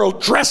like the world,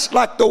 dress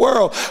like the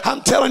world.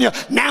 I'm telling you,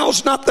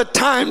 now's not the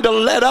time to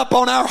let up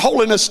on our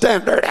holiness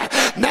standard.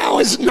 Now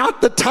is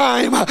not the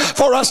time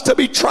for us to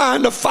be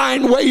trying to find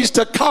ways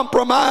to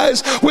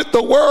compromise with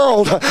the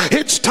world.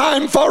 It's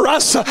time for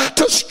us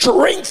to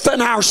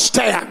strengthen our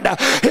stand.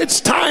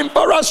 It's time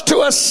for us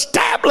to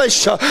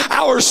establish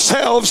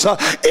ourselves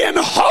in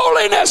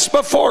holiness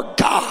before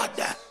God.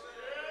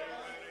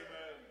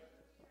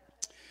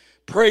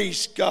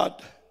 Praise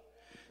God.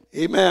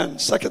 Amen.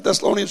 2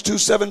 Thessalonians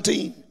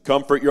 2:17.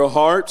 Comfort your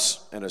hearts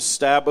and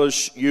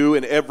establish you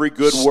in every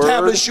good word.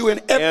 Establish you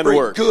in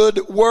every good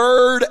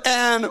word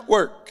and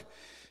work.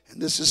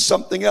 And this is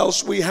something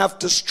else we have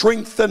to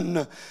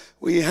strengthen.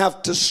 We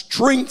have to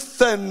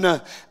strengthen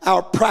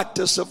our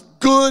practice of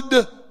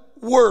good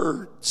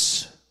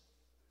words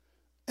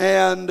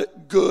and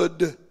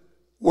good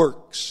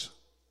works.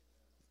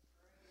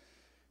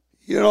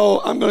 You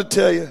know, I'm going to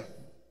tell you,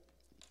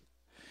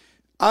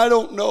 I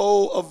don't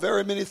know of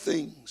very many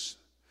things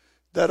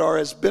that are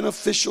as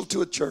beneficial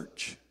to a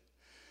church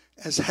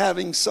as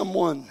having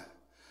someone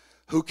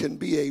who can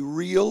be a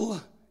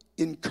real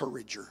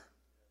encourager.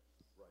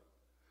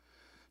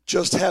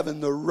 Just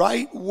having the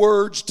right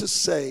words to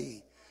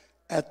say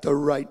at the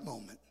right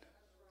moment.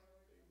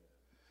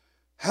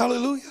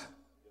 Hallelujah.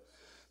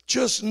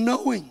 Just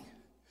knowing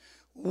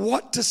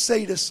what to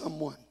say to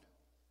someone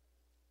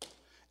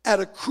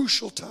at a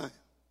crucial time.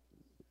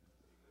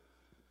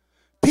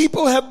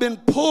 People have been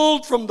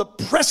pulled from the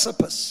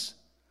precipice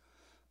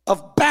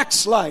of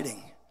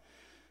backsliding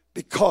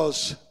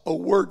because a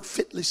word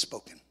fitly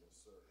spoken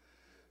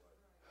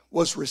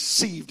was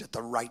received at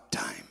the right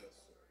time.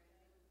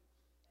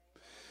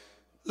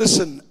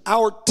 Listen,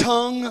 our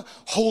tongue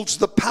holds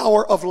the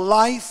power of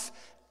life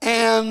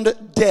and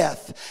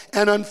death.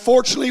 And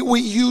unfortunately,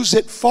 we use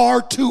it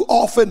far too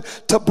often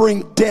to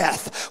bring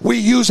death. We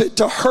use it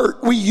to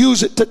hurt. We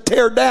use it to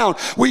tear down.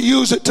 We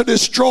use it to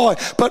destroy.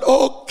 But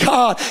oh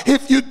God,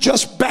 if you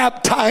just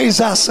baptize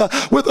us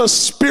with a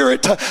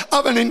spirit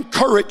of an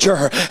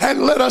encourager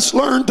and let us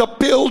learn to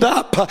build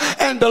up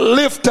and to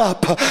lift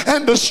up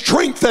and to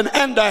strengthen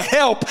and to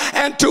help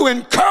and to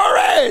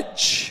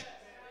encourage.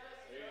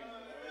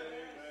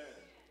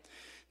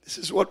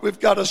 This is what we've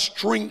got to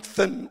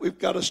strengthen. We've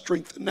got to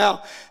strengthen.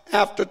 Now,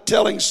 after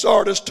telling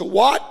Sardis to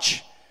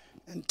watch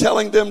and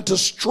telling them to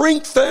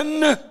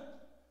strengthen,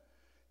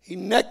 he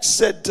next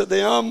said to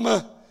them,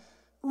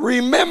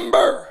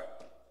 remember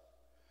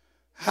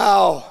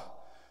how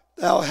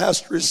thou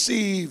hast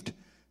received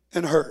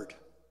and heard.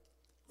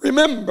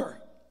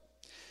 Remember.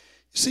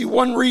 You see,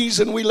 one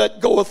reason we let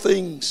go of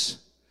things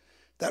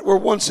that were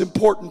once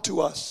important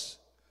to us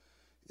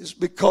is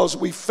because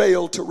we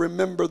fail to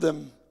remember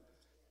them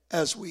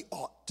as we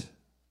ought.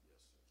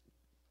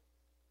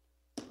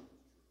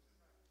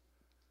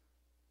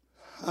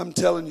 I'm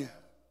telling you,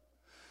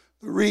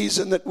 the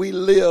reason that we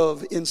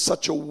live in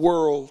such a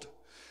world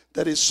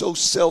that is so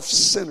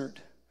self-centered,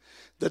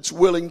 that's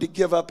willing to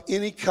give up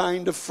any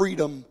kind of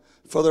freedom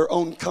for their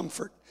own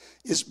comfort,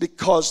 is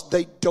because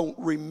they don't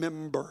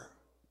remember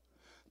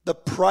the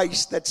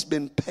price that's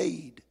been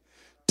paid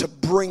to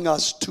bring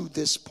us to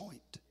this point.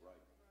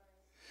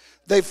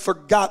 They've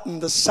forgotten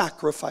the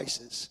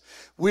sacrifices.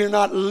 We're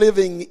not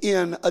living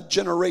in a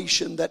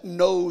generation that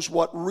knows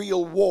what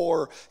real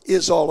war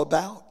is all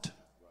about.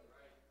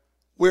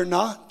 We're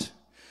not.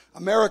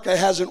 America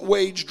hasn't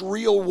waged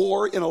real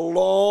war in a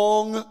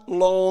long,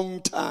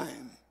 long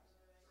time.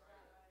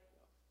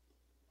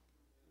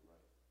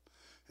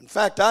 In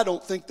fact, I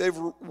don't think they've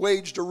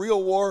waged a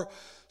real war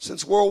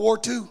since World War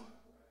II.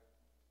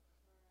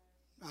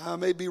 I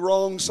may be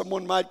wrong.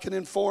 Someone can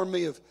inform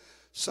me of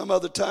some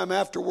other time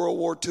after World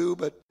War II,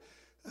 but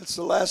that's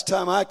the last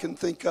time I can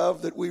think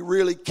of that we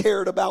really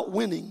cared about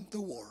winning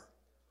the war.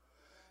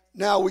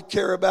 Now we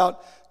care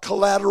about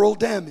collateral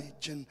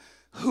damage and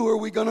who are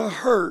we going to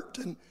hurt,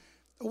 and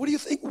what do you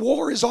think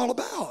war is all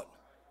about?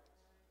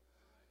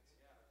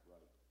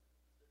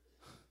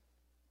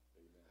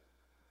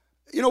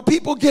 You know,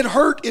 people get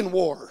hurt in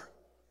war.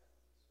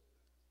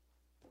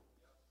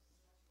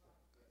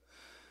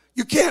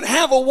 You can't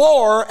have a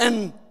war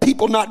and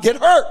people not get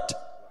hurt.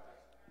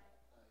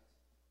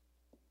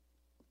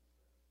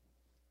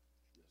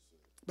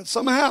 But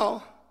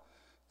somehow,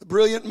 the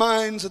brilliant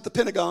minds at the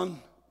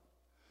Pentagon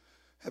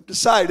have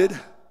decided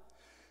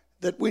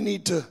that we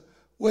need to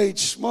wage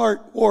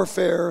smart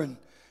warfare, and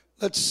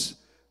let's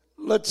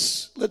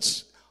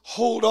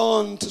hold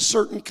on to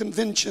certain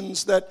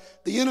conventions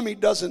that the enemy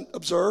doesn't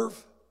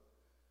observe,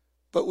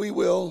 but we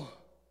will.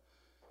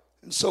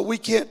 And so we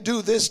can't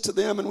do this to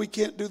them and we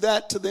can't do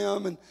that to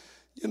them, and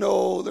you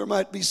know, there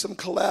might be some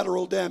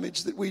collateral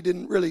damage that we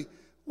didn't really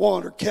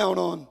want or count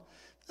on.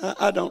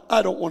 I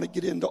don't want to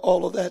get into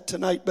all of that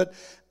tonight, but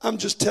I'm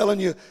just telling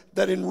you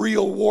that in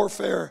real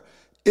warfare,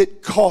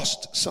 it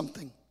costs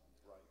something.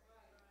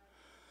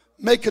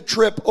 Make a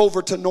trip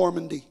over to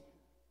Normandy.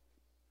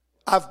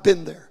 I've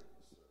been there.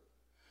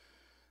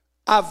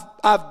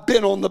 I've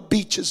been on the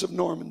beaches of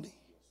Normandy.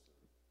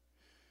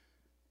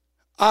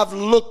 I've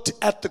looked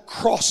at the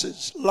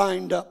crosses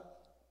lined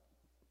up.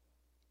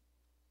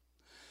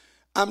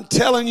 I'm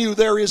telling you,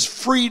 there is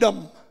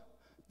freedom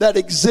that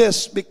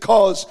exists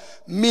because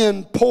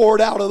men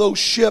poured out of those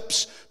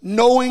ships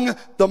knowing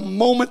the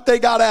moment they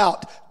got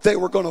out they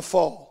were going to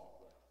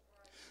fall.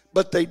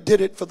 But they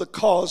did it for the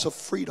cause of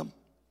freedom.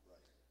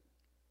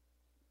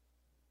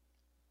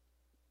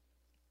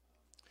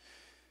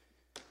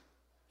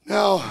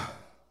 Now,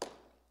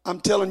 I'm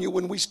telling you,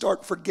 when we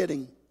start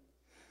forgetting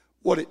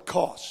what it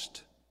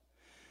cost,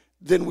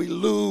 then we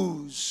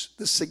lose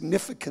the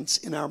significance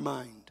in our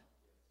mind.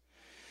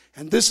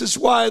 And this is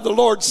why the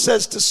Lord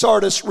says to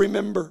Sardis,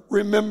 remember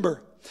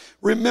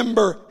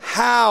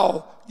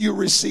how you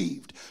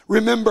received.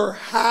 Remember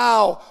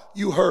how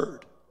you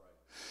heard.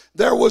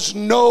 There was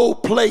no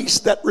place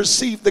that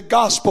received the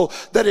gospel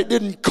that it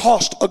didn't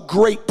cost a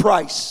great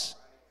price.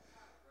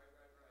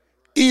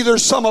 Either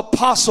some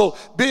apostle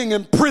being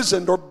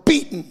imprisoned or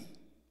beaten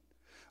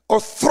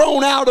or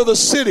thrown out of the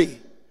city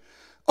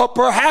or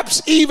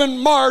perhaps even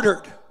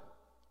martyred.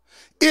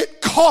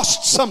 It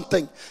cost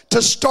something to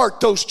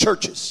start those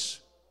churches.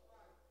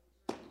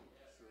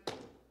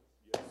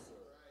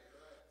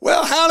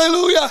 Well,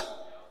 hallelujah.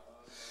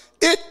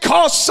 It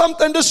cost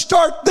something to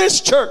start this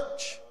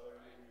church.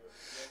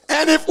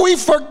 And if we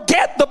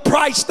forget the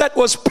price that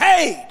was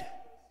paid,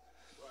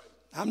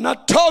 I'm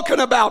not talking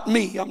about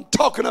me. I'm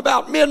talking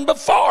about men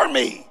before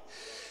me.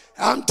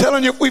 I'm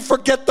telling you, if we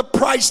forget the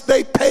price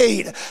they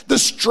paid, the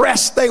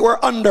stress they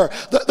were under,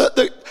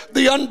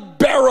 the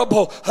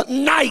unbearable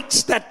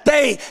nights that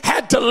they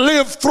had to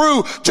live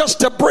through just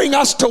to bring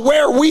us to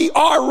where we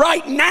are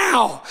right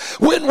now.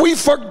 When we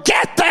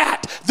forget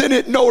that, then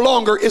it no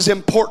longer is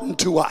important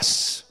to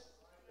us.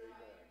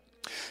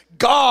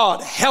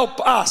 God help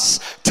us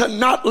to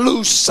not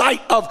lose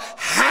sight of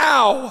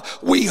how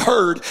we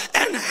heard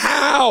and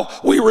how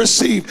we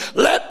received.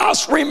 Let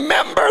us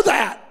remember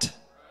that.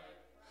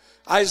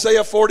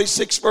 Isaiah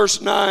 46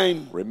 verse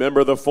 9.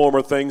 Remember the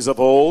former things of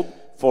old,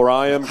 for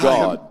I am God.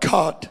 I am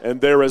God. And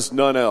there is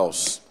none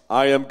else.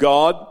 I am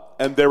God,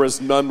 and there is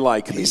none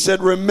like me. He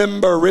said,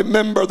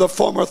 remember the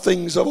former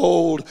things of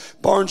old.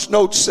 Barnes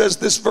Notes says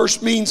this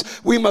verse means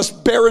we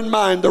must bear in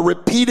mind the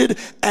repeated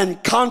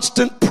and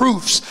constant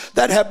proofs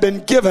that have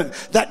been given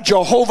that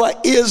Jehovah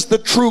is the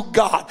true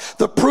God.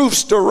 The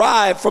proofs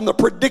derive from the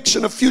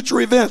prediction of future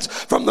events,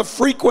 from the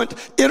frequent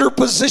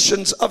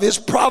interpositions of his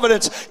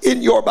providence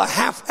in your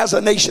behalf as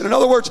a nation. In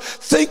other words,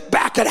 think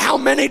back at how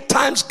many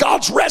times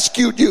God's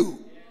rescued you.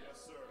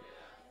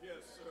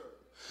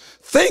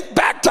 Think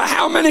back to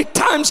how many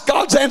times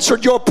God's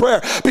answered your prayer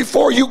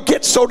before you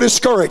get so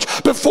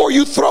discouraged, before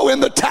you throw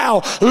in the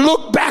towel.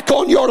 Look back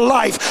on your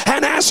life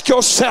and ask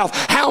yourself,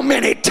 how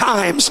many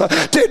times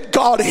did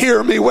God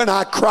hear me when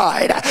I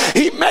cried?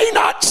 He may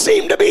not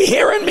seem to be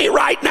hearing me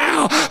right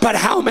now, but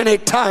how many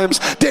times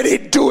did he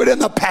do it in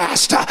the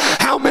past?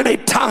 How many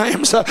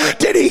times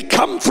did he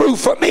come through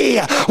for me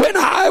when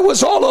I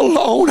was all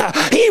alone?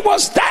 He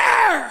was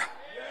there.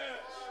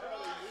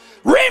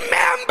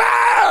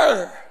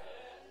 Remember.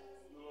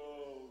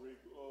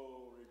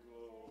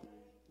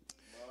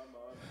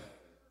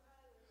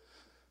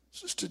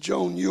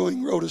 Joan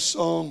Ewing wrote a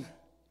song.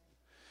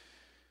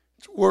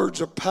 Its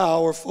words are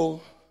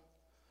powerful.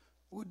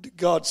 Would to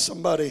God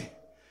somebody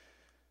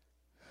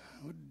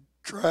would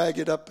drag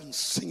it up and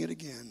sing it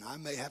again. I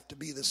may have to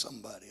be the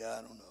somebody.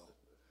 I don't know.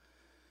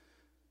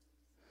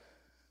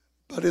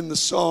 But in the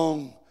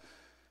song,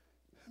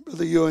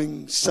 Brother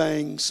Ewing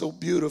sang so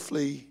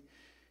beautifully.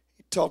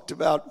 He talked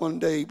about one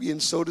day being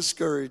so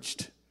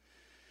discouraged.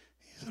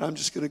 He said, I'm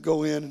just going to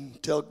go in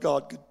and tell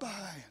God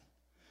goodbye.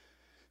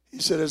 He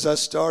said, as I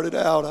started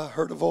out, I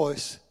heard a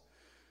voice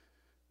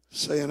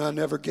saying, I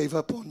never gave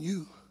up on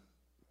you.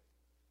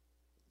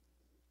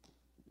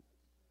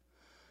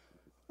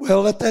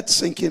 Well, let that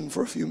sink in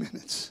for a few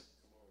minutes.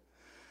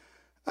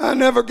 I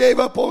never gave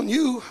up on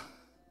you.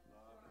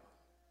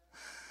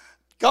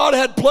 God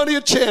had plenty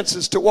of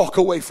chances to walk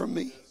away from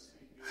me.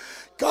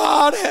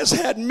 God has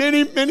had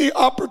many, many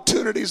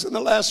opportunities in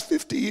the last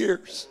 50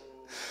 years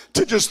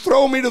to just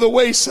throw me to the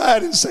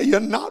wayside and say,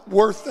 you're not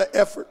worth the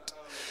effort.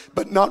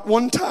 But not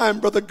one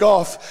time, Brother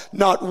Goff,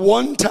 not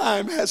one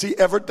time has he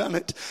ever done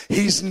it.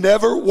 He's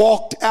never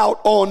walked out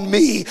on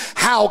me.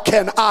 How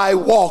can I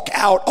walk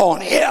out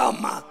on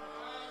him?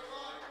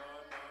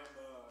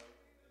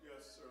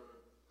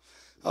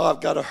 Oh,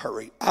 I've got to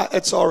hurry.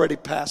 It's already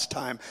past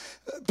time.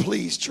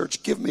 Please,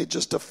 church, give me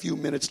just a few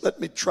minutes. Let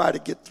me try to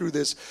get through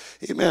this.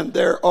 Amen.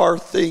 There are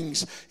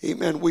things,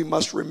 amen, we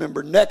must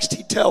remember. Next,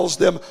 he tells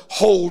them,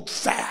 hold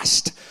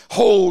fast.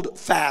 Hold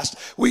fast.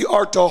 We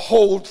are to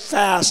hold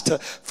fast.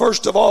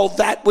 First of all,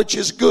 that which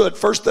is good.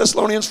 1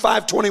 Thessalonians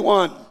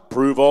 5:21.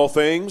 Prove all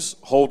things,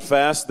 hold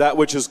fast that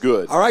which is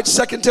good. All right,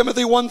 2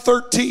 Timothy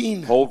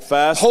 1:13. Hold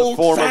fast the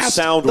form of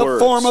sound words.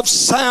 The form of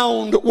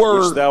sound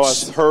words. Which thou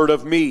hast heard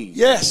of me.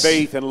 Yes.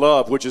 Faith and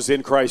love which is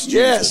in Christ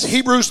Jesus. Yes,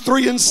 Hebrews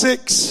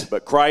 3:6.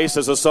 But Christ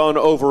is a son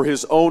over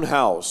his own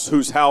house,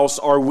 whose house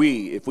are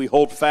we, if we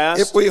hold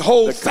fast the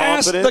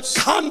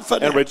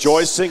confidence and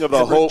rejoicing of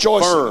the hope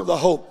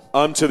firm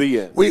unto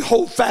the end. We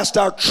hold fast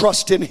our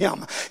trust in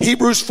him.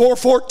 Hebrews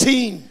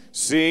 4:14.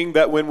 Seeing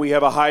that when we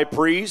have a high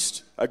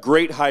priest, a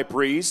great high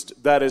priest,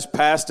 that is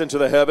passed into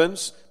the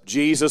heavens,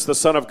 Jesus, the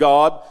Son of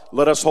God,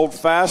 let us hold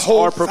fast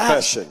our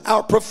profession.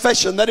 Our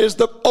profession, that is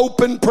the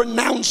open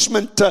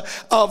pronouncement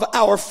of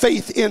our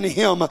faith in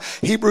him.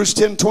 Hebrews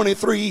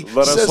 10:23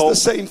 says the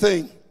same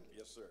thing.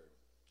 Yes,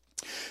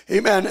 sir.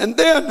 Amen. And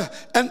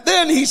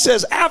then he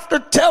says, after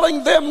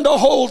telling them to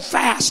hold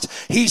fast,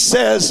 he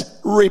says,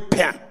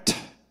 repent.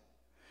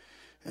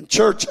 And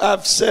church,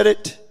 I've said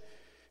it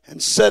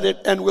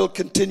and will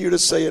continue to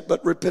say it,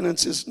 but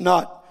repentance is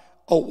not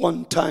a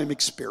one-time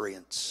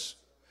experience.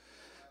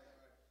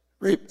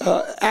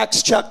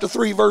 Acts chapter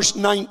 3 verse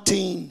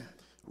 19.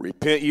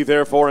 Repent ye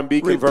therefore and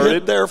be converted.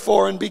 Repent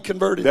therefore and be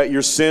converted. That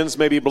your sins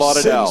may be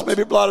blotted out. Sins may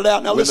be blotted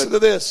out. Now listen to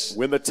this.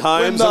 When the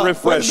times are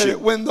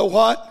refreshing. When the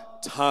what?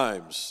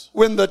 Times.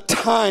 When the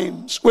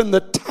times,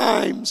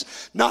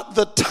 not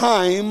the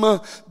time,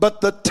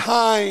 but the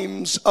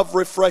times of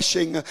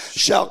refreshing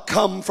shall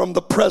come from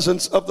the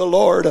presence of the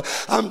Lord.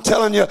 I'm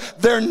telling you,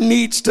 there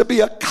needs to be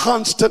a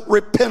constant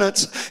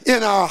repentance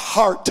in our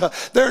heart.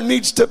 There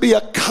needs to be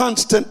a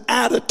constant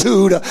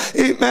attitude,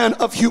 amen,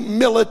 of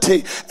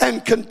humility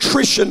and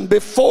contrition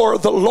before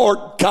the Lord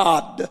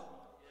God.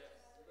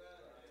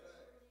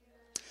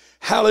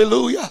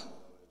 Hallelujah.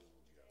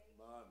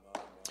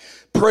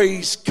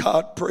 Praise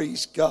God,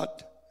 praise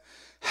God.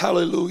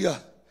 Hallelujah.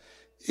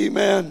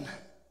 Amen.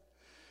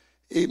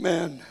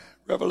 Amen.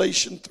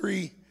 Revelation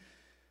 3,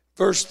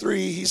 verse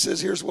 3, he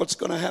says, here's what's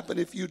going to happen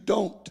if you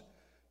don't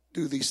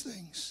do these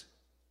things.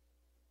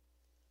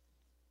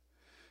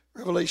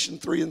 Revelation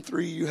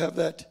 3:3, you have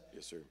that?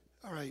 Yes, sir.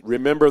 All right.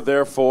 Remember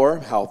therefore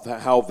how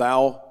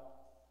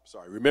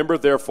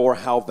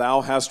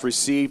thou hast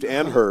received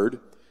and heard,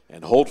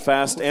 and hold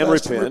fast and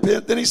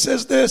repent. Then he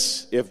says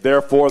this. If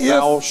therefore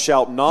thou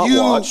shalt not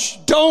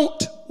watch,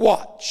 don't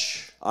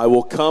watch, I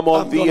will come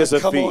on thee as a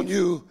thief. I'm going to come on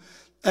you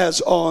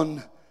as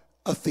on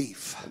a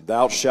thief.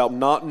 Thou shalt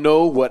not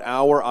know what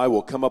hour I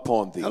will come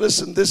upon thee. Now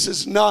listen, this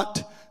is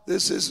not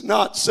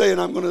saying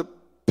I'm going to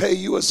pay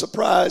you a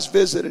surprise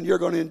visit and you're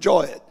going to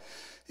enjoy it.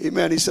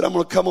 Amen. He said, I'm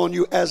going to come on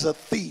you as a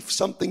thief,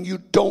 something you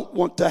don't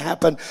want to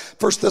happen.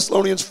 1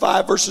 Thessalonians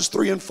 5 verses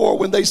 3 and 4,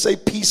 when they say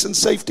peace and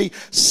safety,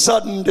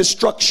 sudden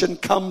destruction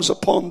comes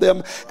upon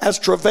them as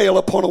travail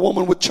upon a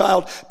woman with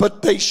child,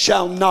 but they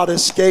shall not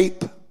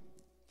escape.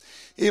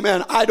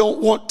 Amen. I don't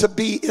want to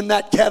be in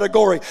that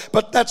category,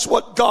 but that's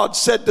what God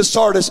said to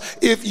Sardis.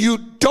 If you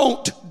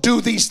don't do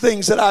these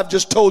things that I've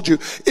just told you,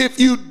 if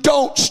you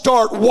don't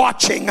start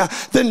watching,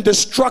 then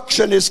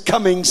destruction is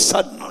coming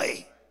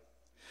suddenly.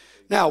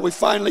 Now, we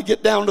finally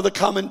get down to the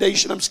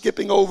commendation. I'm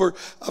skipping over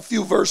a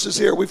few verses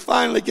here. We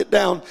finally get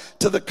down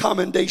to the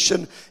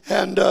commendation,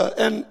 and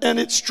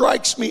it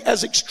strikes me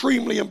as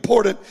extremely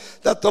important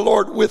that the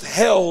Lord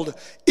withheld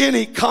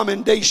any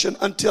commendation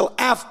until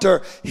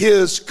after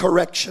his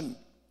correction.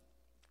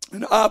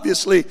 And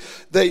obviously,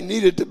 they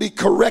needed to be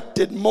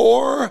corrected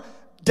more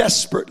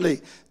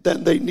desperately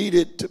than they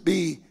needed to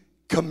be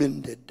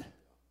commended.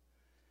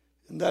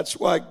 And that's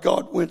why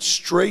God went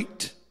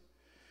straight,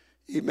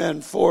 amen,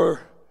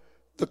 for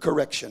the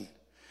correction.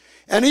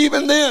 And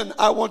even then,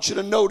 I want you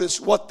to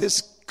notice what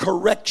this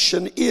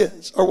correction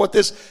is, or what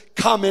this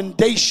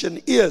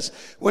commendation is.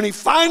 When he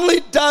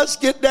finally does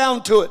get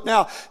down to it.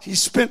 Now, he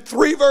spent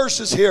 3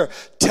 verses here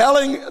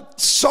telling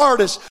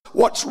Sardis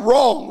what's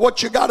wrong,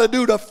 what you got to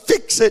do to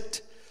fix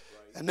it.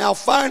 And now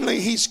finally,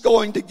 he's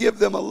going to give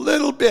them a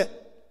little bit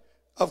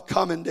of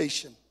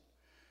commendation,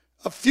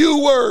 a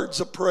few words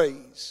of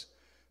praise.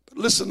 But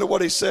listen to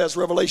what he says,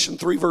 Revelation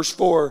 3 verse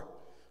 4.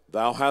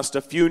 Thou hast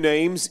a few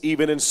names,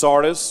 even in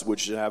Sardis,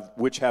 which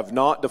have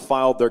not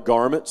defiled their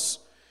garments,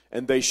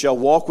 and they shall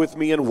walk with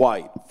me in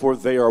white, for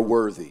they are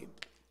worthy.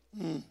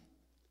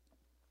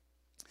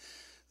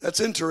 That's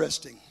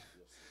interesting,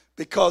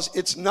 because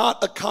it's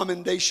not a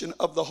commendation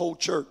of the whole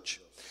church.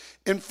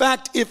 In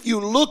fact, if you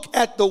look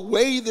at the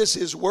way this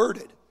is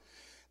worded,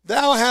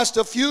 thou hast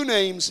a few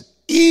names,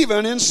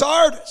 even in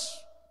Sardis.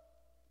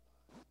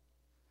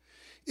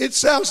 It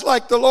sounds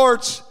like the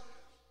Lord's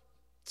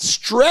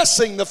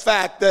stressing the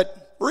fact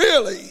that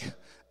really,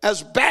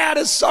 as bad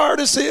as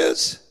Sardis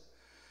is,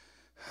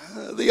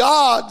 the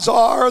odds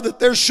are that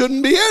there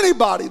shouldn't be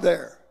anybody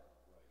there.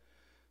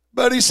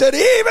 But he said,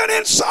 even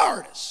in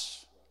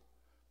Sardis,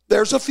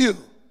 there's a few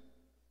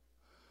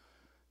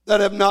that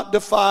have not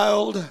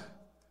defiled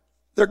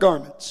their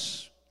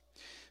garments.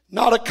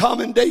 Not a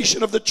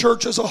commendation of the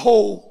church as a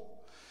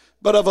whole,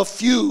 but of a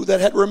few that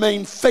had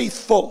remained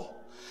faithful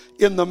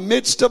in the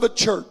midst of a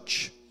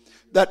church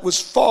that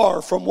was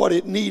far from what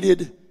it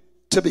needed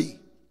to be.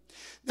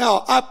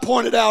 Now, I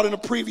pointed out in a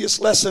previous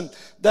lesson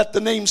that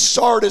the name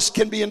Sardis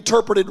can be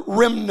interpreted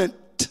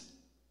remnant.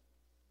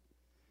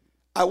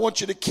 I want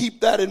you to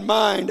keep that in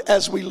mind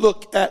as we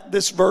look at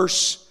this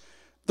verse,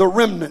 the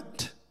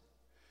remnant.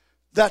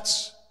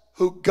 That's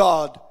who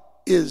God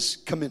is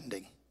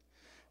commending.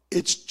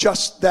 It's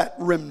just that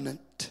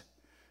remnant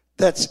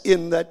that's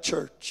in that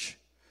church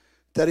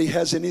that he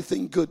has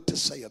anything good to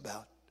say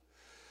about.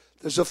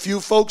 There's a few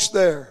folks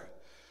there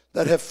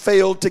that have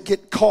failed to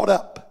get caught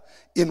up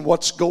in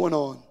what's going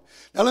on.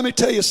 Now let me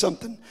tell you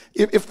something.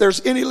 If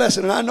there's any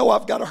lesson, and I know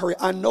I've got to hurry.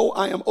 I know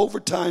I am over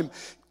time.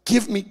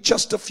 Give me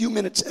just a few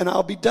minutes and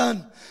I'll be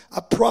done.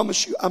 I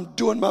promise you, I'm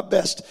doing my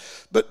best.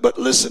 But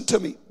listen to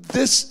me.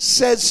 This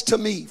says to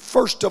me,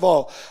 first of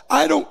all,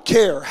 I don't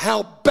care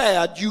how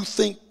bad you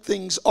think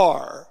things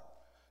are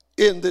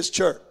in this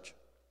church.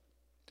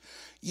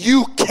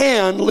 You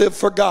can live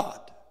for God.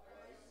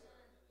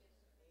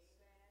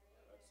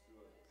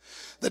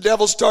 The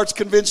devil starts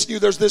convincing you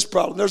there's this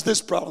problem, there's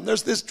this problem,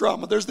 there's this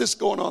drama, there's this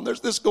going on,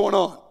 there's this going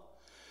on.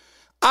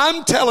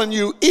 I'm telling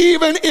you,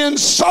 even in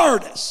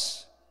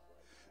Sardis,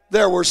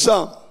 there were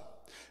some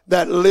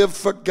that lived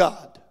for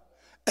God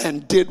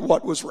and did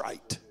what was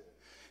right.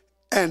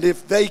 And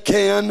if they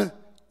can,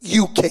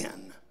 you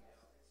can.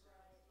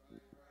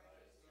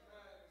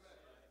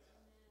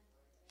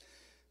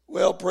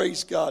 Well,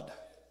 praise God.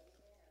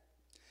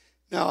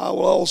 Now, I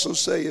will also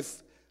say,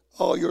 if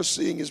all you're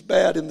seeing is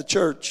bad in the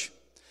church,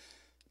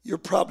 you're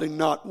probably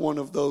not one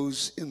of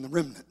those in the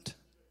remnant.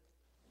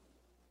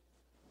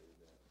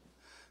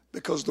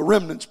 Because the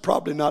remnant's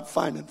probably not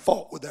finding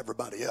fault with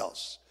everybody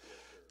else.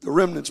 The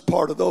remnant's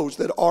part of those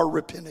that are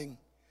repenting,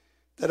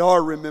 that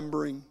are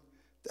remembering,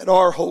 that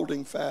are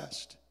holding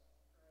fast.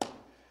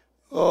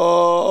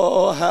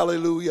 Oh,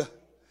 hallelujah.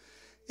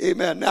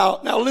 Amen.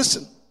 Now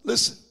listen.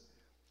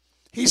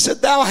 He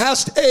said, thou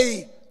hast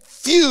a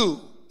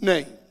few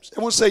names.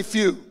 Everyone say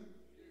few.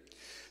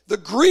 The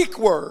Greek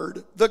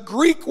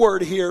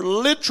word here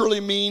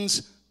literally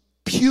means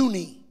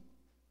puny.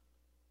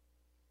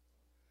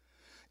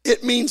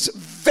 It means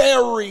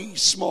very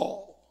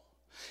small.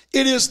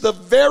 It is the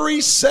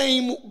very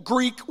same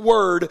Greek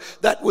word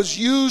that was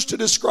used to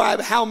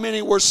describe how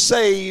many were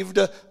saved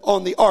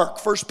on the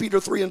ark. 1 Peter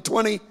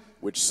 3:20.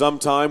 Which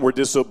sometime were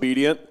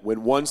disobedient,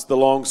 when once the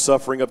long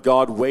suffering of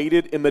God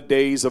waited in the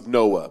days of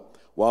Noah,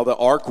 while the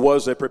ark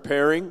was a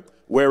preparing,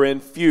 wherein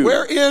few.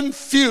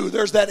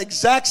 There's that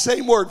exact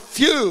same word,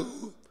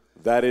 few.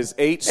 That is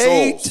 8 souls.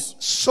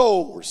 8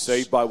 souls were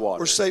saved by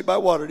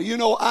water. Do you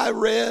know, I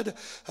read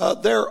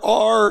there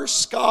are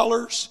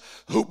scholars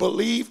who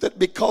believe that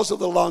because of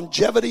the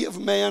longevity of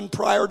man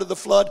prior to the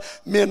flood,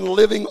 men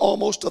living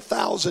almost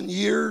 1,000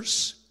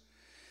 years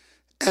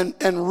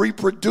and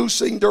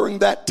reproducing during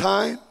that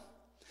time,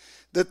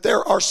 that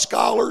there are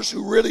scholars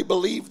who really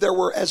believe there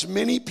were as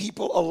many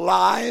people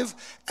alive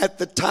at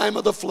the time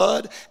of the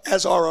flood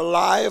as are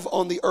alive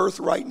on the earth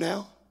right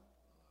now.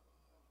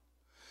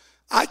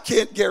 I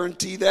can't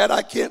guarantee that.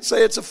 I can't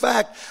say it's a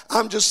fact.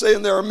 I'm just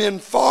saying there are men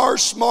far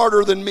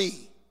smarter than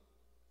me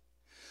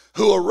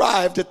who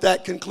arrived at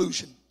that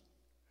conclusion.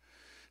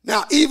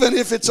 Now, even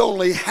if it's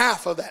only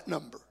half of that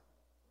number,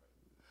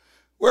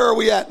 where are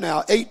we at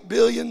now? 8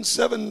 billion,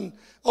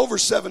 over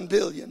 7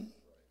 billion.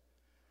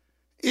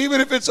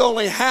 Even if it's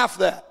only half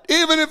that,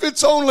 even if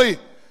it's only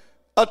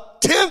a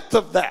tenth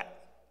of that,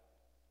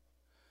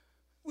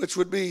 which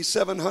would be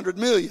 700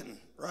 million,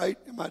 right?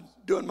 Am I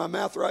doing my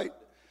math right?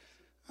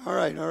 All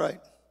right.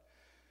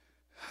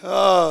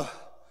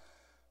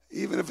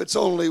 Even if it's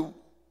only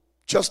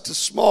just a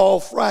small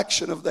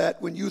fraction of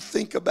that when you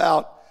think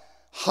about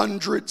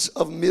hundreds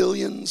of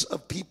millions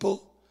of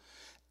people.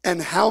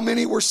 And how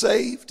many were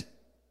saved?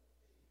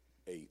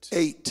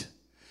 8.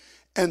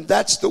 And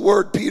that's the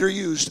word Peter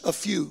used, a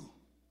few.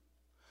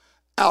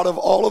 Out of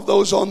all of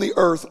those on the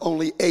earth,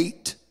 only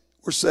 8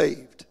 were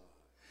saved.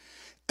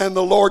 And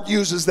the Lord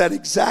uses that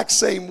exact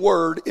same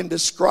word in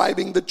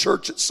describing the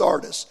church at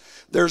Sardis.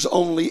 There's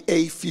only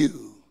a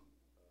few.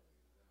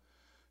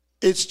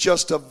 It's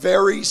just a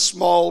very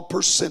small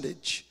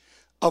percentage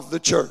of the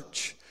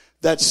church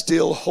that's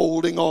still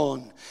holding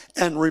on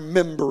and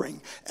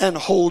remembering and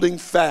holding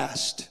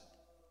fast.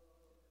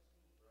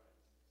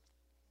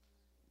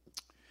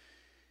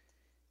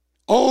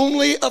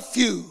 Only a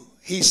few,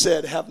 he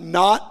said, have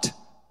not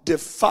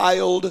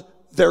defiled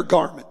their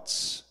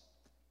garments.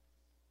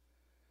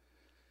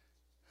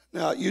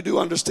 Now, you do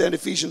understand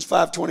Ephesians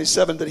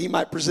 5:27, that he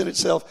might present it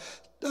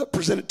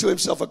to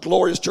himself a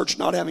glorious church,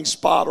 not having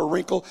spot or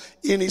wrinkle,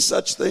 any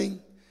such thing,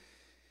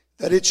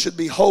 that it should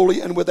be holy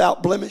and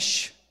without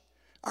blemish.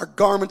 Our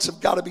garments have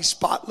got to be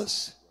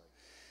spotless.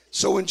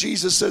 So when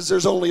Jesus says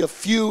there's only a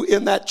few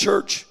in that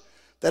church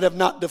that have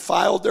not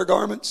defiled their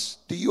garments,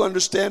 do you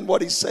understand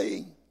what he's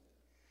saying?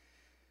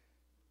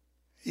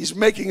 He's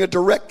making a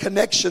direct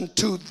connection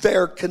to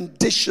their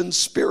condition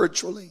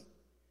spiritually.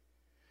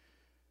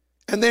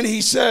 And then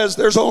he says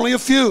there's only a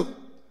few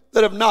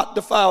that have not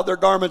defiled their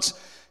garments,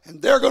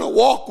 and they're going to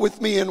walk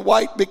with me in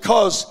white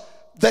because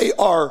they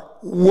are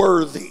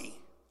worthy.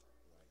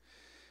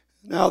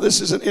 Now,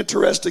 this is an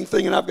interesting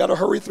thing, and I've got to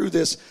hurry through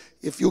this.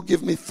 If you'll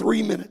give me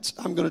 3 minutes,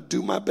 I'm going to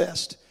do my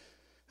best.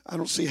 I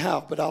don't see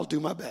how, but I'll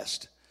do my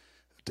best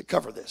to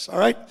cover this. All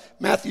right?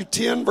 Matthew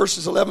 10,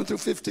 verses 11 through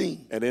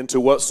 15. And into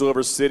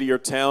whatsoever city or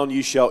town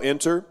ye shall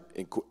enter,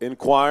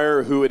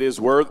 inquire who in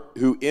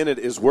it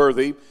is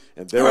worthy,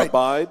 and there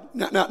abide.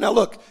 Now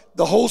look,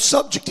 the whole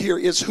subject here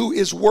is who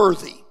is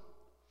worthy.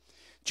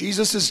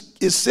 Jesus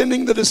is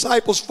sending the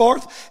disciples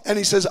forth, and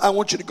he says, I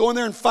want you to go in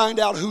there and find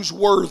out who's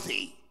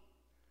worthy.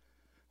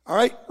 All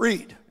right,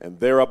 read. And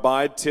there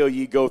abide till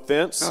ye go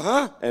thence.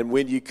 And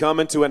when ye come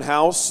into an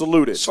house,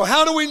 salute it. So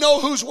how do we know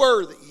who's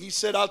worthy? He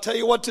said, I'll tell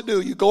you what to do.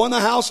 You go in the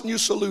house and you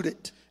salute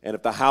it. And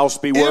if the house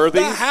be worthy,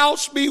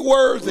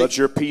 let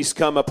your peace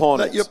come upon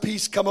it. Let your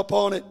peace come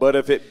upon it. But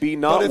if it be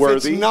not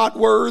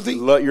worthy,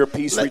 let your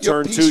peace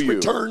return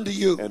to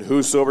you. And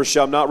whosoever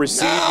shall not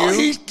receive you. Now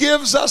he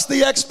gives us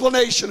the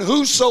explanation.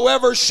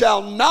 Whosoever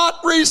shall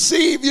not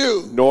receive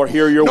you, nor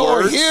hear your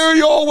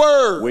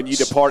words, when you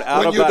depart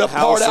out of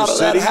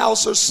that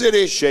house or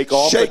city, shake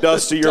off the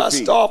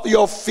dust off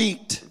your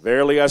feet.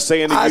 Verily I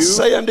say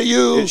unto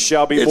you, it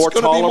shall be more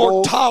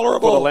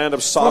tolerable for the land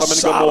of Sodom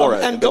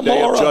and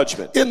Gomorrah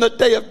in the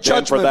day of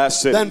judgment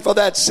than for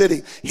that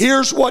city.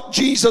 Here's what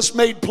Jesus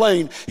made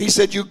plain. He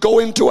said, you go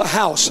into a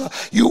house,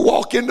 you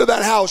walk into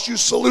that house, you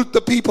salute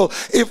the people.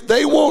 If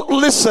they won't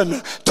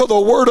listen to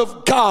the word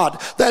of God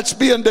that's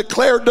being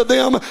declared to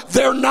them,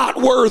 they're not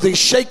worthy.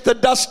 Shake the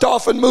dust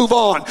off and move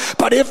on.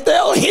 But if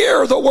they'll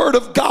hear the word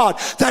of God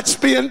that's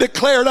being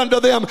declared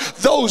unto them,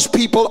 those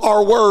people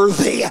are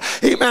worthy.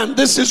 Amen.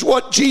 This is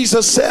what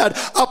Jesus said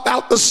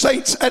about the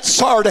saints at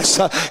Sardis.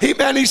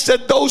 Amen. He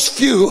said those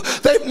few,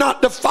 they've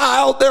not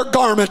defiled their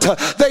garment.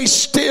 They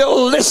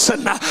still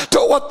listen to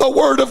what the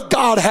word of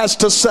God has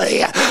to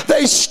say.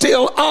 They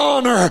still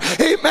honor,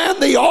 amen,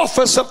 the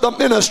office of the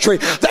ministry.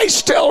 They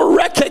still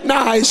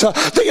recognize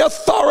the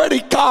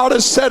authority God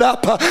has set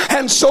up.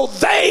 And so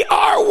they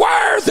are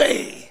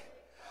worthy.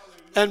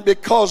 And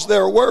because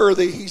they're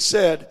worthy, he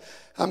said,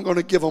 I'm going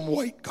to give them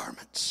white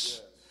garments.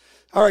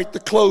 All right, the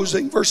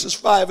closing, verses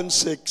 5 and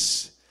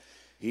 6.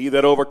 He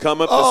that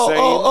overcometh the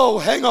same.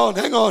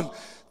 Hang on.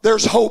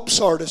 There's hope,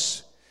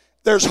 Sardis.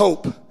 There's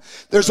hope.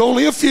 There's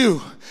only a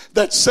few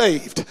that's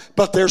saved,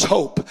 but there's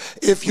hope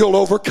if you'll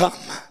overcome.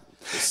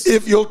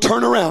 If you'll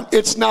turn around.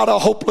 It's not a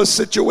hopeless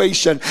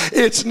situation.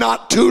 It's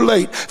not too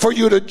late for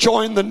you to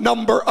join the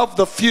number of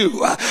the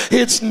few.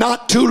 It's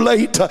not too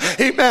late,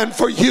 amen,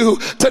 for you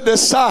to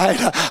decide,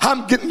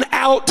 I'm getting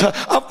out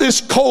of this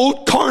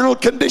cold carnal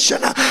condition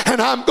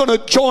and I'm going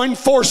to join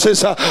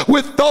forces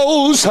with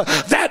those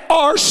that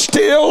are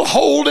still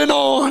holding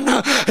on.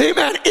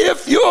 Amen.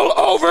 If you'll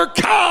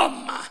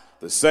overcome,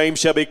 the same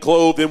shall be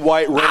clothed in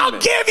white raiment. I'll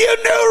give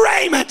you new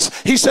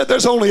raiments. He said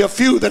there's only a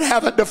few that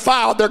haven't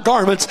defiled their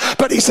garments.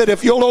 But he said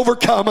if you'll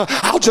overcome,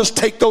 I'll just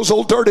take those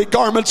old dirty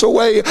garments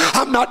away.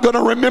 I'm not going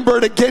to remember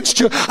it against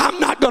you. I'm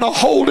not going to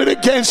hold it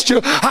against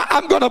you.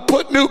 I'm going to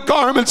put new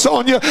garments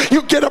on you.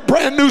 You get a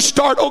brand new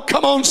start. Oh,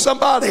 come on,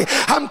 somebody.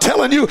 I'm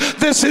telling you,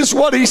 this is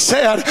what he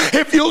said.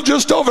 If you'll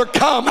just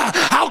overcome,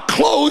 I'll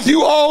clothe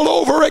you all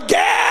over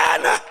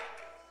again.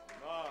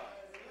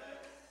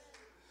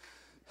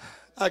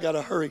 I got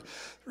to hurry.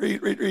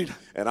 Read.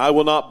 And I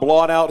will not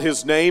blot out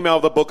his name out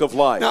of the book of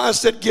life. Now I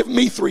said give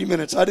me 3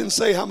 minutes. I didn't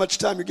say how much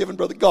time you're giving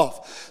Brother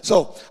Goff.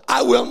 So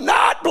I will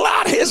not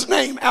blot his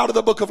name out of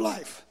the book of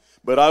life.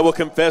 But I will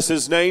confess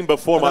his name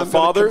before my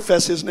Father.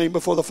 Confess his name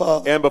before the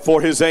Father. And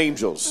before his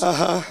angels.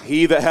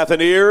 He that hath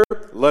an ear,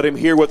 Let him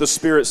hear what the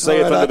Spirit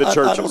saith All right, unto the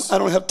churches. I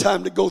don't have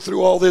time to go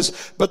through all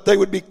this, but they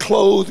would be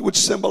clothed, which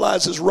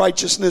symbolizes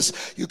righteousness.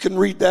 You can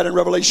read that in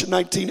Revelation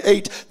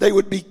 19:8. They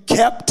would be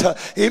kept,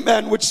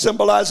 amen, which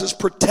symbolizes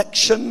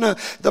protection.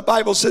 The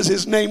Bible says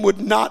his name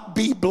would not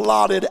be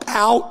blotted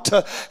out.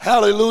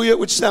 Hallelujah,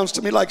 which sounds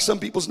to me like some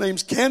people's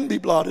names can be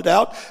blotted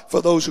out.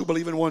 For those who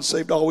believe in once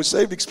saved, always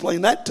saved,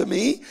 explain that to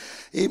me.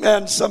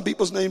 Amen. Some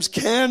people's names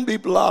can be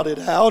blotted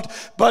out,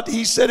 but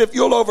he said, if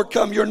you'll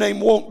overcome, your name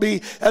won't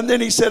be. And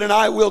then he said, and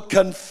I will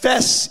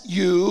confess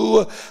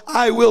you.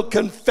 I will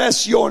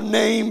confess your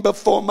name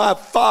before my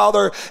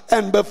Father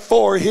and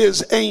before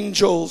his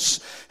angels.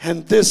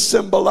 And this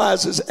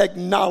symbolizes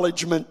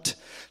acknowledgement.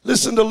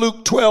 Listen to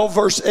Luke 12,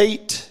 verse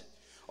 8.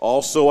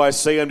 Also I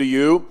say unto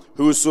you,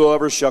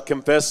 whosoever shall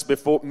confess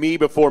before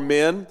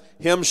men,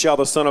 him shall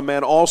the Son of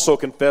Man also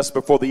confess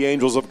before the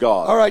angels of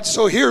God. All right,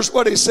 so here's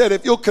what he said.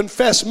 If you'll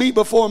confess me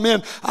before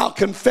men, I'll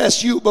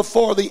confess you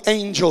before the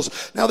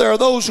angels. Now, there are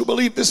those who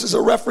believe this is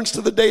a reference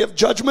to the day of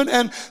judgment,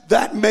 and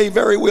that may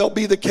very well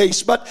be the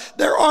case. But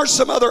there are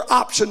some other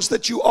options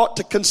that you ought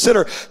to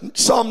consider.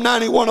 Psalm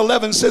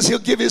 91:11 says he'll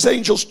give his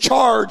angels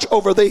charge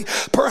over thee.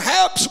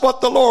 Perhaps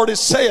what the Lord is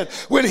saying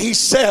when he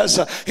says,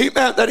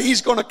 amen, that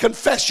he's going to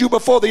confess you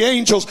before the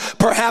angels,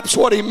 perhaps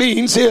what he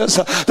means is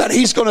that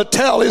he's going to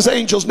tell his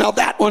angels, now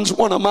that one's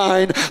one of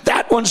mine.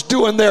 That one's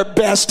doing their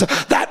best.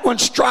 That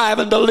one's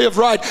striving to live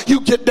right.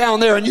 You get down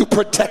there and you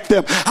protect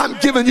them. I'm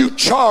giving you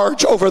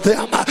charge over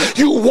them.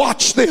 You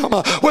watch them.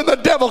 When the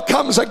devil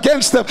comes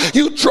against them,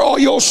 you draw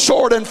your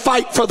sword and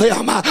fight for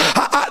them.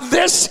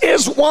 This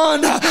is one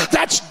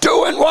that's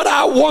doing what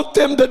I want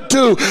them to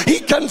do.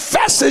 He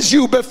confesses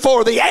you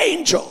before the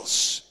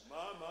angels.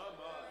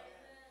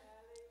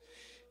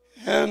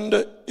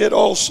 And it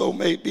also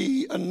may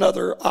be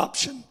another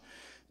option,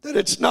 that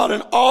it's not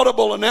an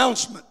audible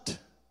announcement,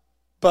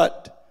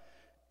 but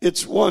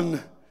it's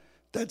one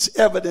that's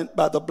evident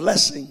by the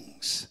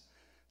blessings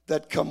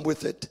that come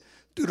with it.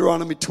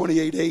 Deuteronomy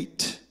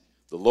 28:8.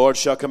 The Lord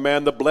shall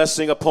command the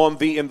blessing upon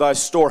thee in thy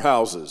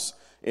storehouses,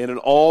 and in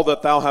all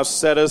that thou hast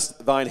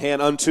settest thine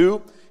hand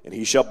unto, and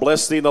he shall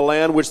bless thee in the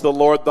land which the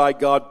Lord thy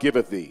God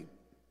giveth thee.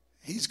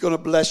 He's going to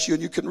bless you,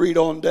 and you can read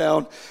on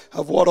down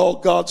of what all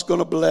God's going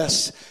to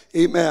bless.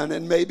 Amen.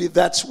 And maybe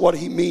that's what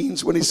he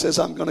means when he says,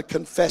 I'm going to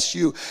confess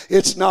you.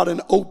 It's not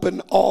an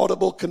open,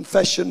 audible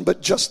confession,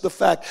 but just the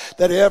fact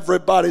that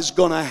everybody's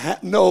going to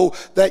know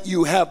that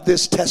you have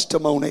this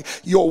testimony.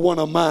 You're one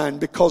of mine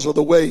because of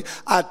the way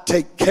I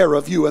take care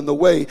of you and the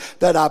way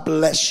that I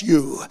bless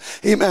you.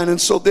 Amen.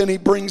 And so then he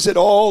brings it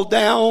all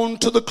down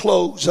to the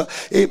close,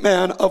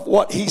 amen, of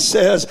what he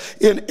says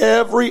in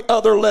every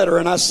other letter.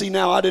 And I see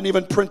now I didn't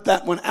even print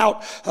that one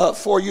out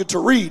for you to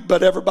read,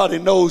 but everybody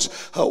knows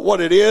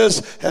what it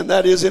is. And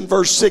that is in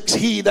verse 6,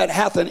 he that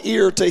hath an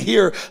ear to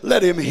hear,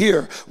 let him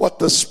hear what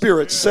the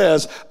Spirit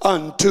says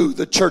unto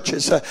the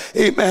churches.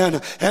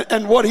 Amen.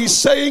 And what he's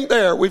saying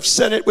there, we've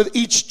said it with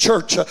each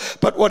church,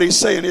 but what he's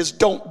saying is,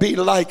 don't be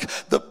like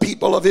the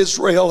people of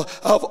Israel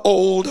of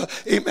old.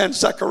 Amen.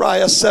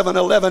 Zechariah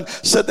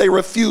 7:11 said they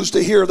refused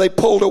to hear. They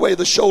pulled away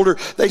the shoulder.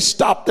 They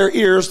stopped their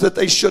ears that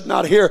they should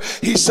not hear.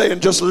 He's saying,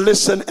 just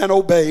listen and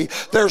obey.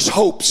 There's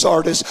hope,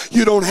 Sardis.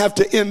 You don't have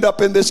to end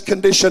up in this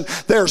condition.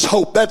 There's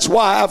hope. That's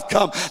why I've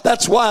come.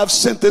 That's why I've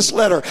sent this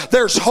letter.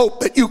 There's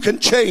hope that you can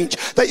change,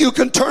 that you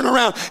can turn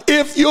around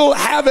if you'll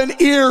have an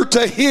ear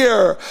to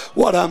hear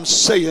what I'm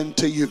saying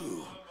to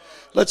you.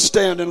 Let's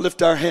stand and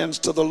lift our hands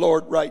to the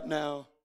Lord right now.